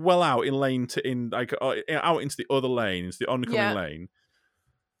 I'm well out in lane out into the other lane, into the oncoming lane.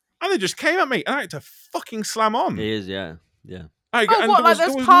 And they just came at me, and I had to fucking slam on. It is, yeah. Like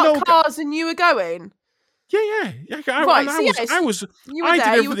there's parked cars and you were going? Yeah. I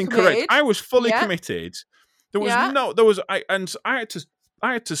did everything correct. I was fully committed. There was I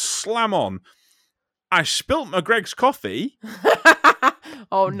had to slam on. I spilt my Greg's coffee.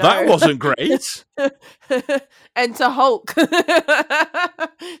 Oh no, that wasn't great. Enter Hulk.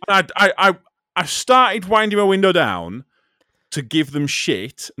 I started winding my window down to give them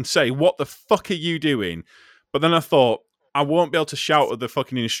shit and say, "What the fuck are you doing?" But then I thought, I won't be able to shout at the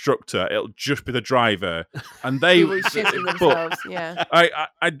fucking instructor. It'll just be the driver, and they were shitting themselves. Yeah,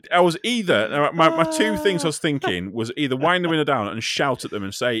 I was either my two things I was thinking was either wind the window down and shout at them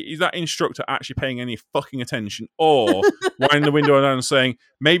and say, "Is that instructor actually paying any fucking attention?" Or wind the window down and saying,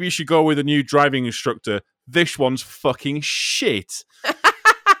 "Maybe you should go with a new driving instructor. This one's fucking shit."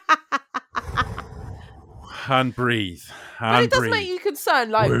 And breathe. But it does make you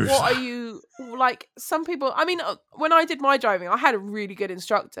concerned. Like, what are you like? Some people. I mean, when I did my driving, I had a really good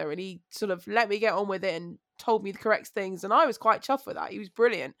instructor, and he sort of let me get on with it and told me the correct things, and I was quite chuffed with that. He was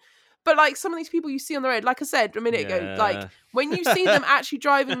brilliant. But like some of these people you see on the road, like I said a minute ago, like when you see them actually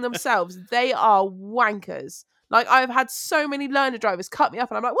driving themselves, they are wankers. Like I've had so many learner drivers cut me up,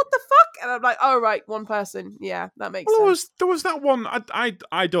 and I'm like, "What the fuck?" And I'm like, "Oh right, one person, yeah, that makes sense." There was that one. I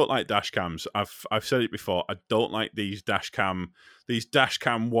don't like dash cams. I've said it before. I don't like these dash cam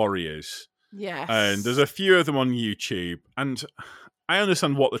warriors. Yes. And there's a few of them on YouTube, and I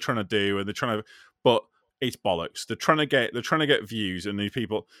understand what they're trying to do, and but it's bollocks. They're trying to get views and these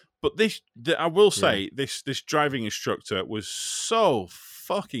people. But I will say, this driving instructor was so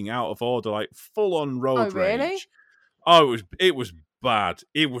fucking out of order, like full on road rage. Oh, it was bad.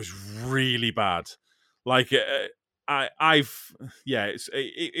 It was really bad. Like it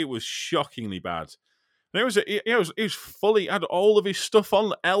was shockingly bad. And it was fully had all of his stuff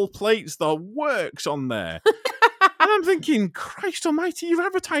on L plates, the works on there. And I'm thinking, Christ Almighty, you're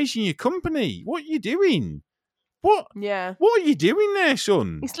advertising your company. What are you doing? What? Yeah. What are you doing there,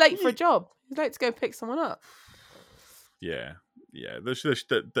 son? He's late for a job. He's late to go pick someone up. Yeah.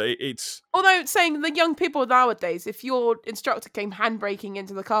 It's. Although saying the young people nowadays, if your instructor came handbraking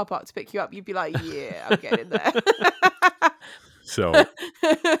into the car park to pick you up, you'd be like, "Yeah, I'm getting there." So,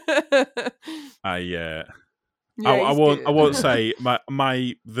 I won't say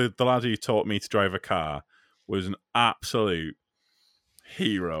the lad who taught me to drive a car was an absolute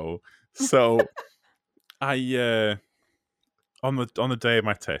hero. So, I on the day of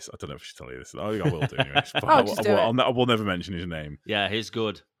my test, I don't know if I should tell you this. I think I will do anyway. But I will never mention his name. Yeah, he's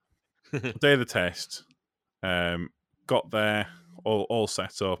good. Day of the test, got there, all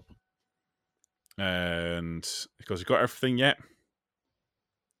set up, and he goes, "You got everything yet?"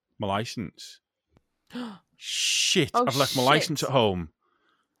 My license. Shit! I've left my license at home.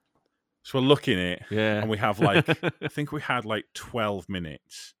 So we're looking at it, and we have I think we had 12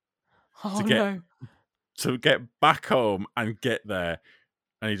 minutes to get back home and get there.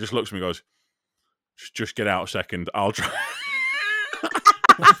 And he just looks at me and goes, just get out a second, I'll try.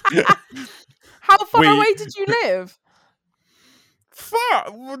 How far away did you live? Far.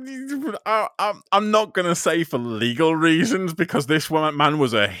 I'm not going to say for legal reasons, because this man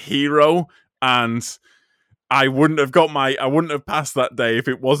was a hero, and I wouldn't have passed that day if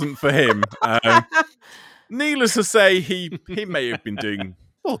it wasn't for him. Needless to say, he may have been doing,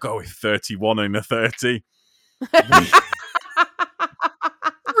 we'll go with 31 in a 30.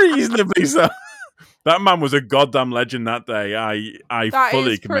 Reasonably so. That man was a goddamn legend that day. I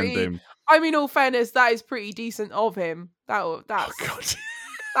fully commend him. I mean, all fairness, that is pretty decent of him. That's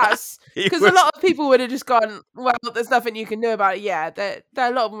because a lot of people would have just gone, well, there's nothing you can do about it. Yeah, there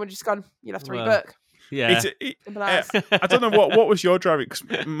a lot of them would have just gone, you'll have to rebook. Yeah. I don't know what was your driving.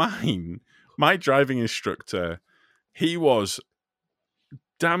 My driving instructor, he was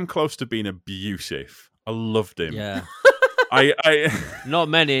damn close to being abusive. I loved him. Yeah. I not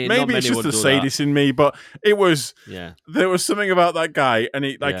many. Maybe it's just the sadist in me, but it was. Yeah. There was something about that guy, and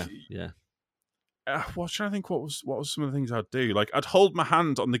he I was trying to think what was some of the things I'd do. Like, I'd hold my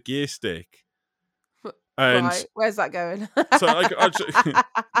hand on the gear stick. And right, where's that going? So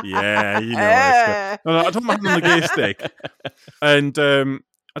yeah, you know. I'd hold my hand on the gear stick, and I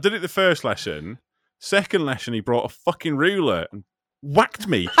did it the first lesson. Second lesson, he brought a fucking ruler and whacked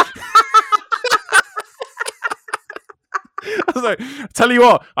me. I was like, tell you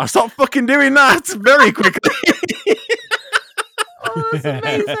what, I stopped fucking doing that very quickly. Oh, that's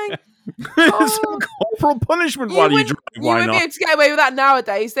amazing. Some corporal punishment while you drive. You wouldn't be able to get away with that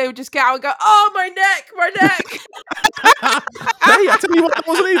nowadays. They would just get out and go, "Oh, my neck." Hey, I tell you what,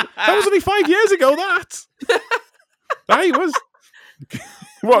 that was only 5 years ago. That was.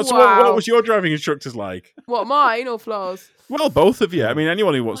 So what was your driving instructors like? What, mine or Flo's? Well, both of you. I mean,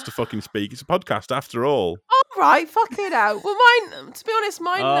 anyone who wants to fucking speak. It's a podcast after all. All right, fuck it out. Well, mine, to be honest,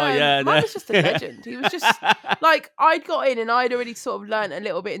 mine was just a legend. He was just like, I'd got in and I'd already sort of learned a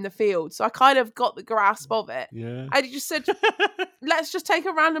little bit in the field. So I kind of got the grasp of it. Yeah. And he just said, let's just take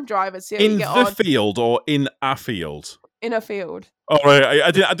a random drive and see how you get on. In the field or in a field? In a field. Oh, right.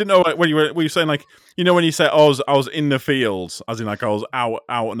 I didn't know when you were saying, like, you know, when you say, I was in the fields, as in like I was out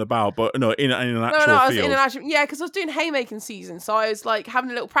and about, but no, in an actual field. I was in an actual, yeah, because I was doing haymaking season, so I was like having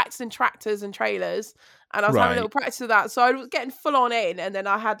a little practice in tractors and trailers, and I was having a little practice of that, so I was getting full on in, and then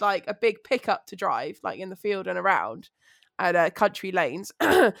I had like a big pickup to drive, like in the field and around, at country lanes.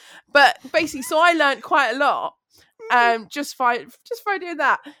 But basically, so I learned quite a lot, just by doing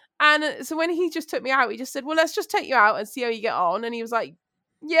that. And so when he just took me out, he just said, well, let's just take you out and see how you get on. And he was like,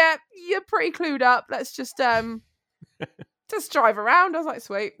 yeah, you're pretty clued up. Let's just drive around. I was like,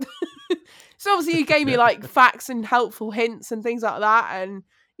 sweet. So obviously he gave me like facts and helpful hints and things like that. And,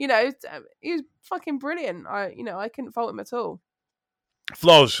 you know, he was fucking brilliant. I couldn't fault him at all.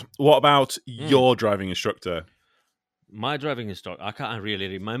 Floz, what about your driving instructor? My driving instructor, I can't really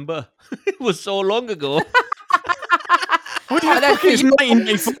remember. It was so long ago. It's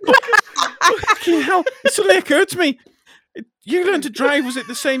 1994. Fucking hell! It suddenly occurred to me. You learned to drive. Was it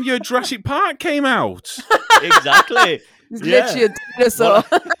the same year Jurassic Park came out? Exactly. It's literally a dinosaur.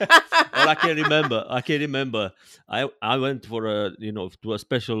 Well, I can remember. I went to a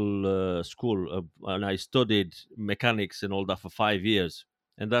special school and I studied mechanics and all that for 5 years,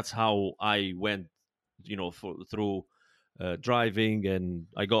 and that's how I went, through driving, and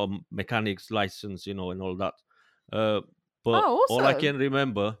I got a mechanics license, and all that. But awesome. all I can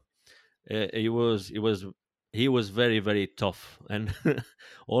remember, he was very, very tough, and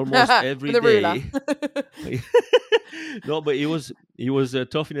almost every day. No, but he was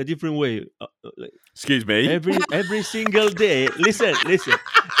tough in a different way. Excuse me. Every single day. Listen.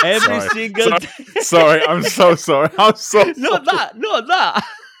 Every single day. Sorry, I'm so sorry. I'm so not that.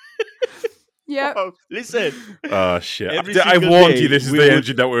 Yeah. Oh, listen. Oh shit! I warned you. This is the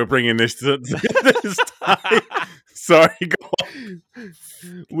engine that we were bringing this time. Sorry, go on.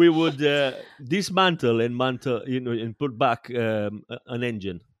 We would dismantle and and put back an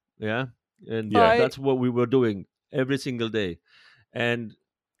engine. Yeah, and that's what we were doing every single day. And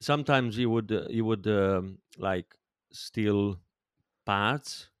sometimes you would like steal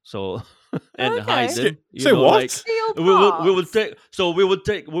parts, so and hide them. Say what? Steal we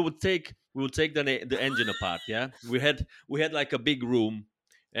would take the engine apart. Yeah, we had like a big room,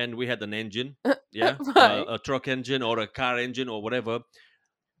 and we had an engine. Yeah, right. A truck engine or a car engine or whatever.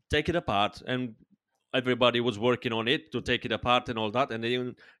 Take it apart, and everybody was working on it to take it apart and all that. And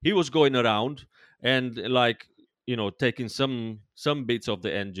then he was going around and like taking some bits of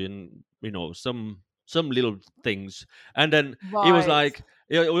the engine, some little things, and then he was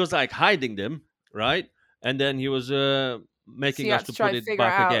like hiding them, right? And then he was making us to put it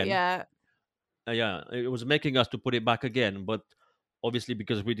back again. Yeah, it was making us to put it back again, but obviously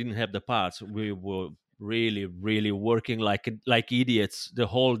because we didn't have the parts, we were really, really working like idiots the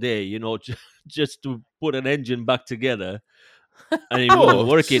whole day, just to put an engine back together, and it wasn't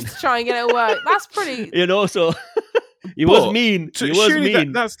working. Just try and get it to work. That's pretty. So he was mean. He was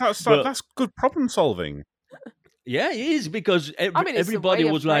mean. That's good problem solving. Yeah, it is, because everybody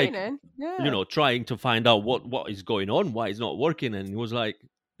was like, trying to find out what is going on, why it's not working, and he was like,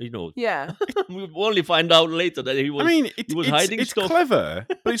 yeah. we only find out later that he was. I mean, he was hiding it's stuff. Clever,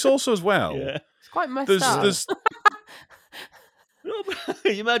 but it's also as well. Yeah. It's quite messed up.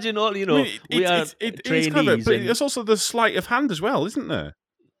 Imagine all we are it's trainees. clever, but it's also the sleight of hand as well, isn't there?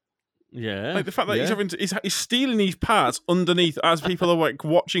 Yeah, like the fact that he's stealing these parts underneath as people are like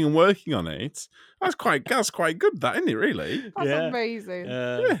watching and working on it. That's quite good, that, isn't it? Really, that's amazing.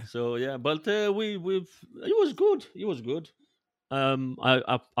 So but it was good. It was good.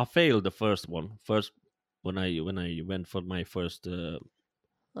 I failed the first one when I went for my first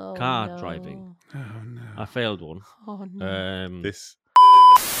car driving. Oh no! I failed one. Oh no!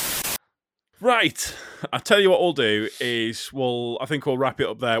 Right, I tell you what we'll do is I think we'll wrap it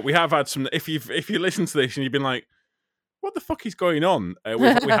up there. We have had some. If you listen to this and you've been like, "What the fuck is going on?" We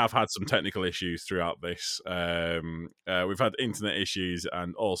have had some technical issues throughout this. We've had internet issues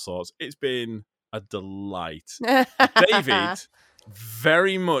and all sorts. It's been a delight. David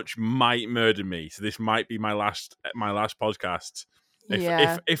very much might murder me, so this might be my last podcast.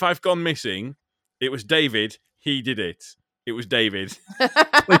 If I've gone missing, it was David. He did it. It was David.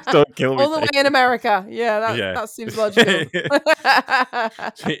 Please don't kill me. All the way in America. That seems logical.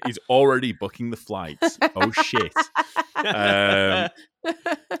 He's already booking the flights. Oh shit.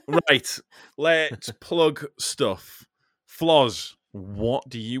 Right. Let's plug stuff. Floz, what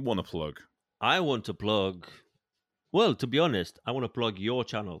do you want to plug? I want to plug. Well, to be honest, I want to plug your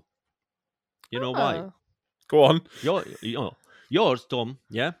channel. You know why? Go on. Yours, Tom.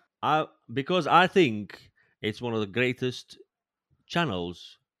 Yeah. Because I think it's one of the greatest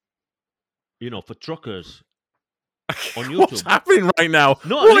channels, for truckers on YouTube. What's happening right now?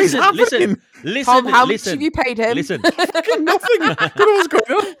 No, listen. Tom, how much have you paid him? Listen. Fucking nothing. Don't know what's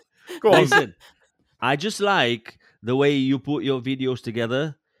going on. Go on. Listen. I just like the way you put your videos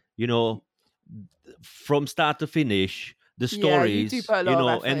together, from start to finish, the stories, you do put a lot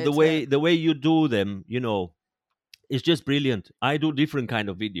of effort and the way you do them, it's just brilliant. I do different kind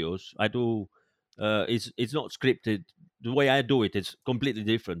of videos. I do it's not scripted. The way I do it, it's completely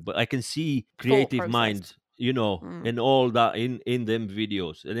different. But I can see creative mind, and all that in them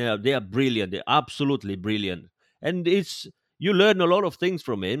videos, and they are brilliant. They're absolutely brilliant, and you learn a lot of things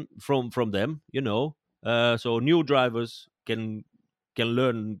from them. So new drivers can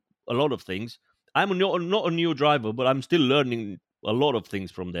learn a lot of things. I'm not a new driver, but I'm still learning a lot of things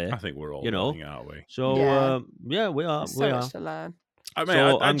from there. I think we're all learning, aren't we? So we are. So much to learn. I mean,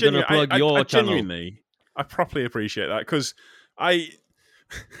 so I'm going to plug your channel. Genuinely, I properly appreciate that, because I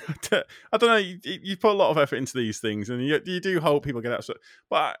don't know. You put a lot of effort into these things, and you do hope people get upset.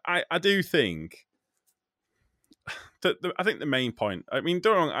 But I do think that I think the main point. I mean,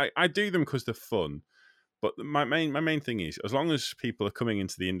 don't get me wrong, I do them because they're fun. But my main thing is, as long as people are coming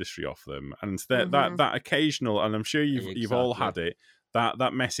into the industry off them, and that occasional, and I'm sure you've all had it,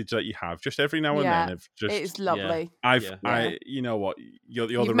 that message that you have just every now and then of just, it's lovely. I you know what, you're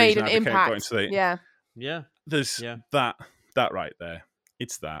the made reason an impact. Got into the, Yeah. There's that right there.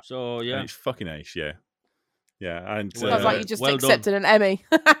 It's that. So yeah, and it's fucking ace. Yeah. And sounds like you just accepted an Emmy.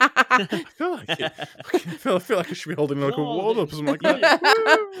 I feel like it. I feel like I should be holding like a award up or something like that.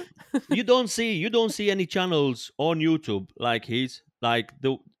 You don't see any channels on YouTube like his, like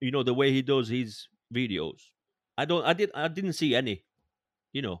the way he does his videos. I didn't see any.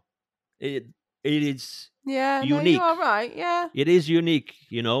 It is unique. No, you are right. Yeah, it is unique.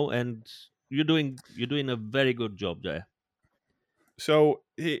 And you're doing a very good job there. So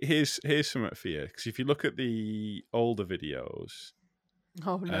here's something for you, because if you look at the older videos,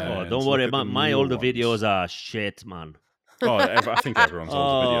 don't worry about my older videos are shit, man. I think everyone's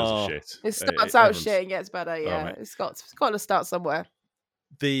older videos are shit. It starts out shit and gets better. Yeah, it's got to start somewhere.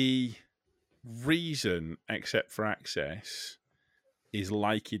 The reason Except for Access is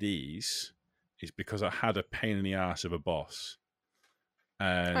like it is because I had a pain in the ass of a boss.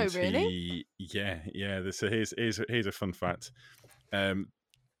 And really? So here's a fun fact.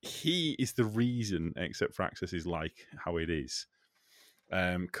 He is the reason Except for Access is like how it is.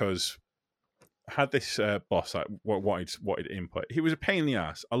 Because I had this boss that wanted input. He was a pain in the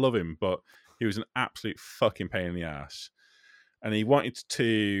ass. I love him, but he was an absolute fucking pain in the ass. And he wanted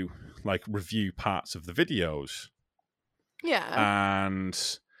to like review parts of the videos. Yeah. And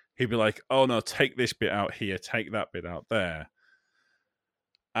he'd be like, "Oh no, take this bit out here, take that bit out there."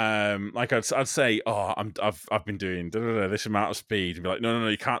 Like I'd say, "Oh, I've been doing this amount of speed," and be like, "No,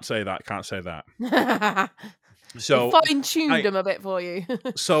 you can't say that, can't say that." So fine-tuned them a bit for you.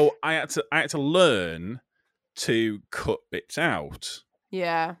 So I had to learn to cut bits out.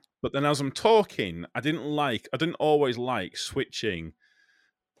 Yeah. But then as I'm talking, I didn't always like switching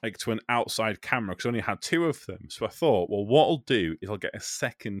like to an outside camera, because I only had 2 of them. So I thought, well, what I'll do is I'll get a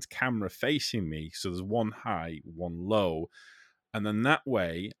second camera facing me, so there's one high, one low, and then that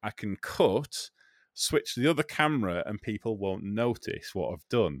way I can switch to the other camera, and people won't notice what I've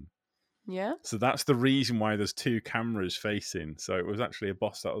done. Yeah. So that's the reason why there's 2 cameras facing. So it was actually a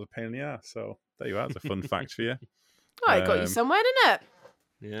boss that was a pain in the ass. So there you are. That's a fun fact for you. Oh, it got you somewhere, didn't it?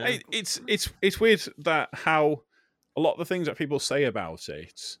 Yeah. It's weird that how a lot of the things that people say about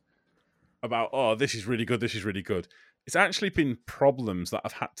it, oh, this is really good, it's actually been problems that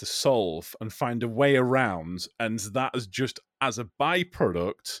I've had to solve and find a way around, and that has just, as a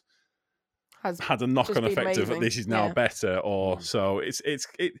byproduct, has had a knock-on effect of this is now better, or so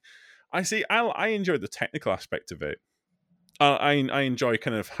I enjoy the technical aspect of it. I enjoy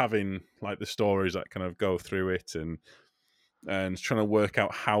kind of having like the stories that kind of go through it, and trying to work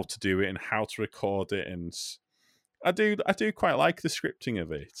out how to do it and how to record it, and I do quite like the scripting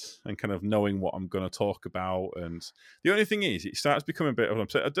of it and kind of knowing what I'm going to talk about. And the only thing is, it starts becoming a bit of an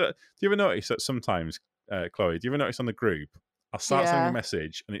upset. Do you ever notice that sometimes, Chloe? Do you ever notice on the group, I'll start sending a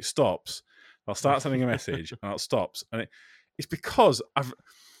message and it stops. I'll start sending a message and it stops, and it's because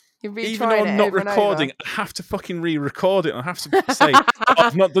even though I'm not recording, I have to fucking re-record it. I have to say,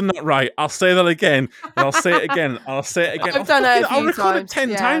 I've not done that right. I'll say that again, and I'll say it again, and I'll say it again. I'll record it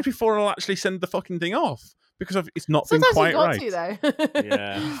 10 times before I'll actually send the fucking thing off, because it's not been quite right.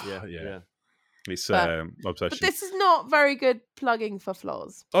 Yeah. It's obsession. But this is not very good plugging for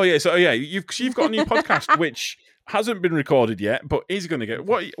Flaws. Oh yeah, so you've got a new podcast which hasn't been recorded yet, but is going to get.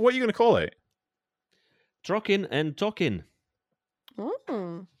 What are you going to call it? Trucking and Talking.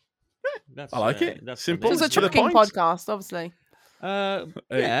 I like it. That's simple. It's a trucking podcast, obviously.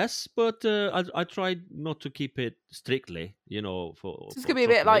 Yes, but I tried not to keep it strictly, for. It's gonna be a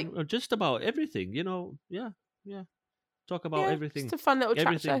bit like just about everything, Yeah. Talk about everything. Just a fun little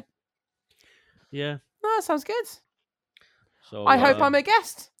chat show. Yeah. No, that sounds good. So I hope I'm a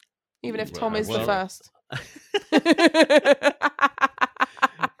guest, even if Tom is the first.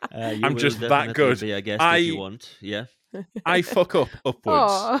 I'm just that good. Be a guest if you want. Yeah. I fuck up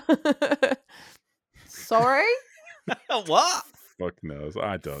upwards. Sorry? What? Fuck knows.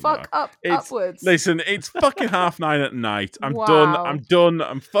 I don't fuck know. Up upwards. Listen, it's fucking 9:30 at night. I'm done.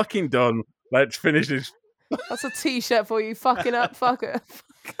 I'm fucking done. Let's finish this. That's a t-shirt for you. Fucking up, fucker.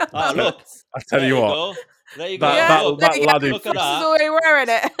 Look. I tell you what. There you go. That lad who... This is already wearing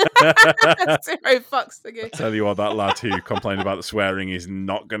it. 0 fucks to give. I tell you what, that lad who complained about the swearing is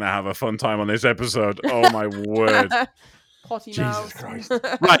not going to have a fun time on this episode. Oh, my word. Potty Jesus mouth. Christ.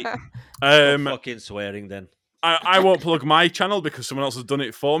 Right. Fucking swearing then. I won't plug my channel because someone else has done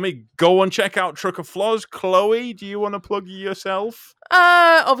it for me. Go and check out Truck of Flaws. Chloe, do you want to plug yourself?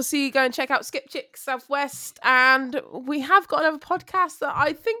 Obviously, go and check out Skip Chick Southwest, and we have got another podcast that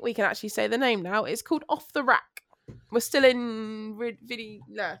I think we can actually say the name now. It's called Off the Rack. We're still in video.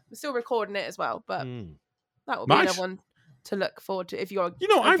 No, we're still recording it as well, but that will be another one to look forward to if you're.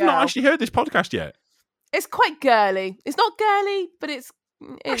 I've not actually heard this podcast yet. It's quite girly. It's not girly, but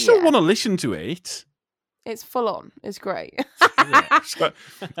I still want to listen to it. It's full on. It's great. So,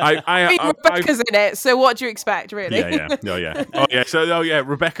 Rebecca's in it, so what do you expect, really? Yeah. So,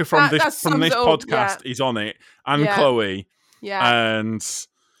 Rebecca from this podcast is on it, and Chloe. Yeah.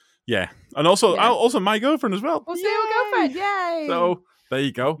 And also my girlfriend as well. We'll see your girlfriend. Yay! So there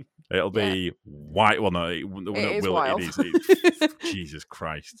you go. It'll be white. Well, no, it is wild. It is. Jesus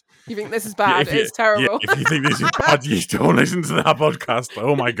Christ! You think this is bad? It's terrible. If you think this is bad, you don't listen to that podcast.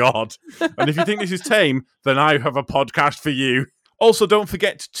 Oh my God! And if you think this is tame, then I have a podcast for you. Also, don't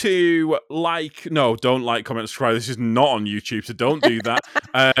forget to don't like, comment, subscribe. This is not on YouTube, so don't do that.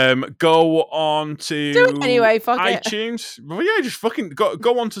 Go on to do it anyway. Fuck iTunes. Well, yeah, just fucking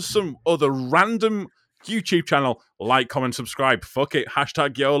go on to some other random YouTube channel. Like, comment, subscribe. Fuck it.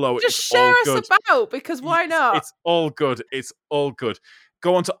 # YOLO. Just share us about, because why not? It's all good. It's all good.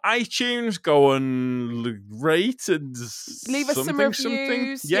 Go on to iTunes, go and rate and leave us some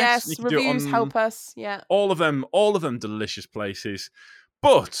reviews. Yes, reviews help us. Yeah. All of them delicious places.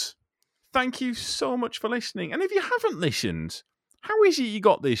 But thank you so much for listening. And if you haven't listened, how is it you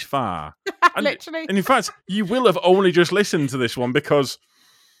got this far? Literally. And in fact, you will have only just listened to this one because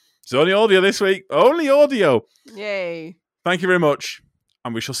it's only audio this week. Only audio. Yay. Thank you very much.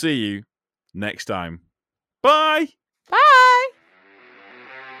 And we shall see you next time. Bye. Bye.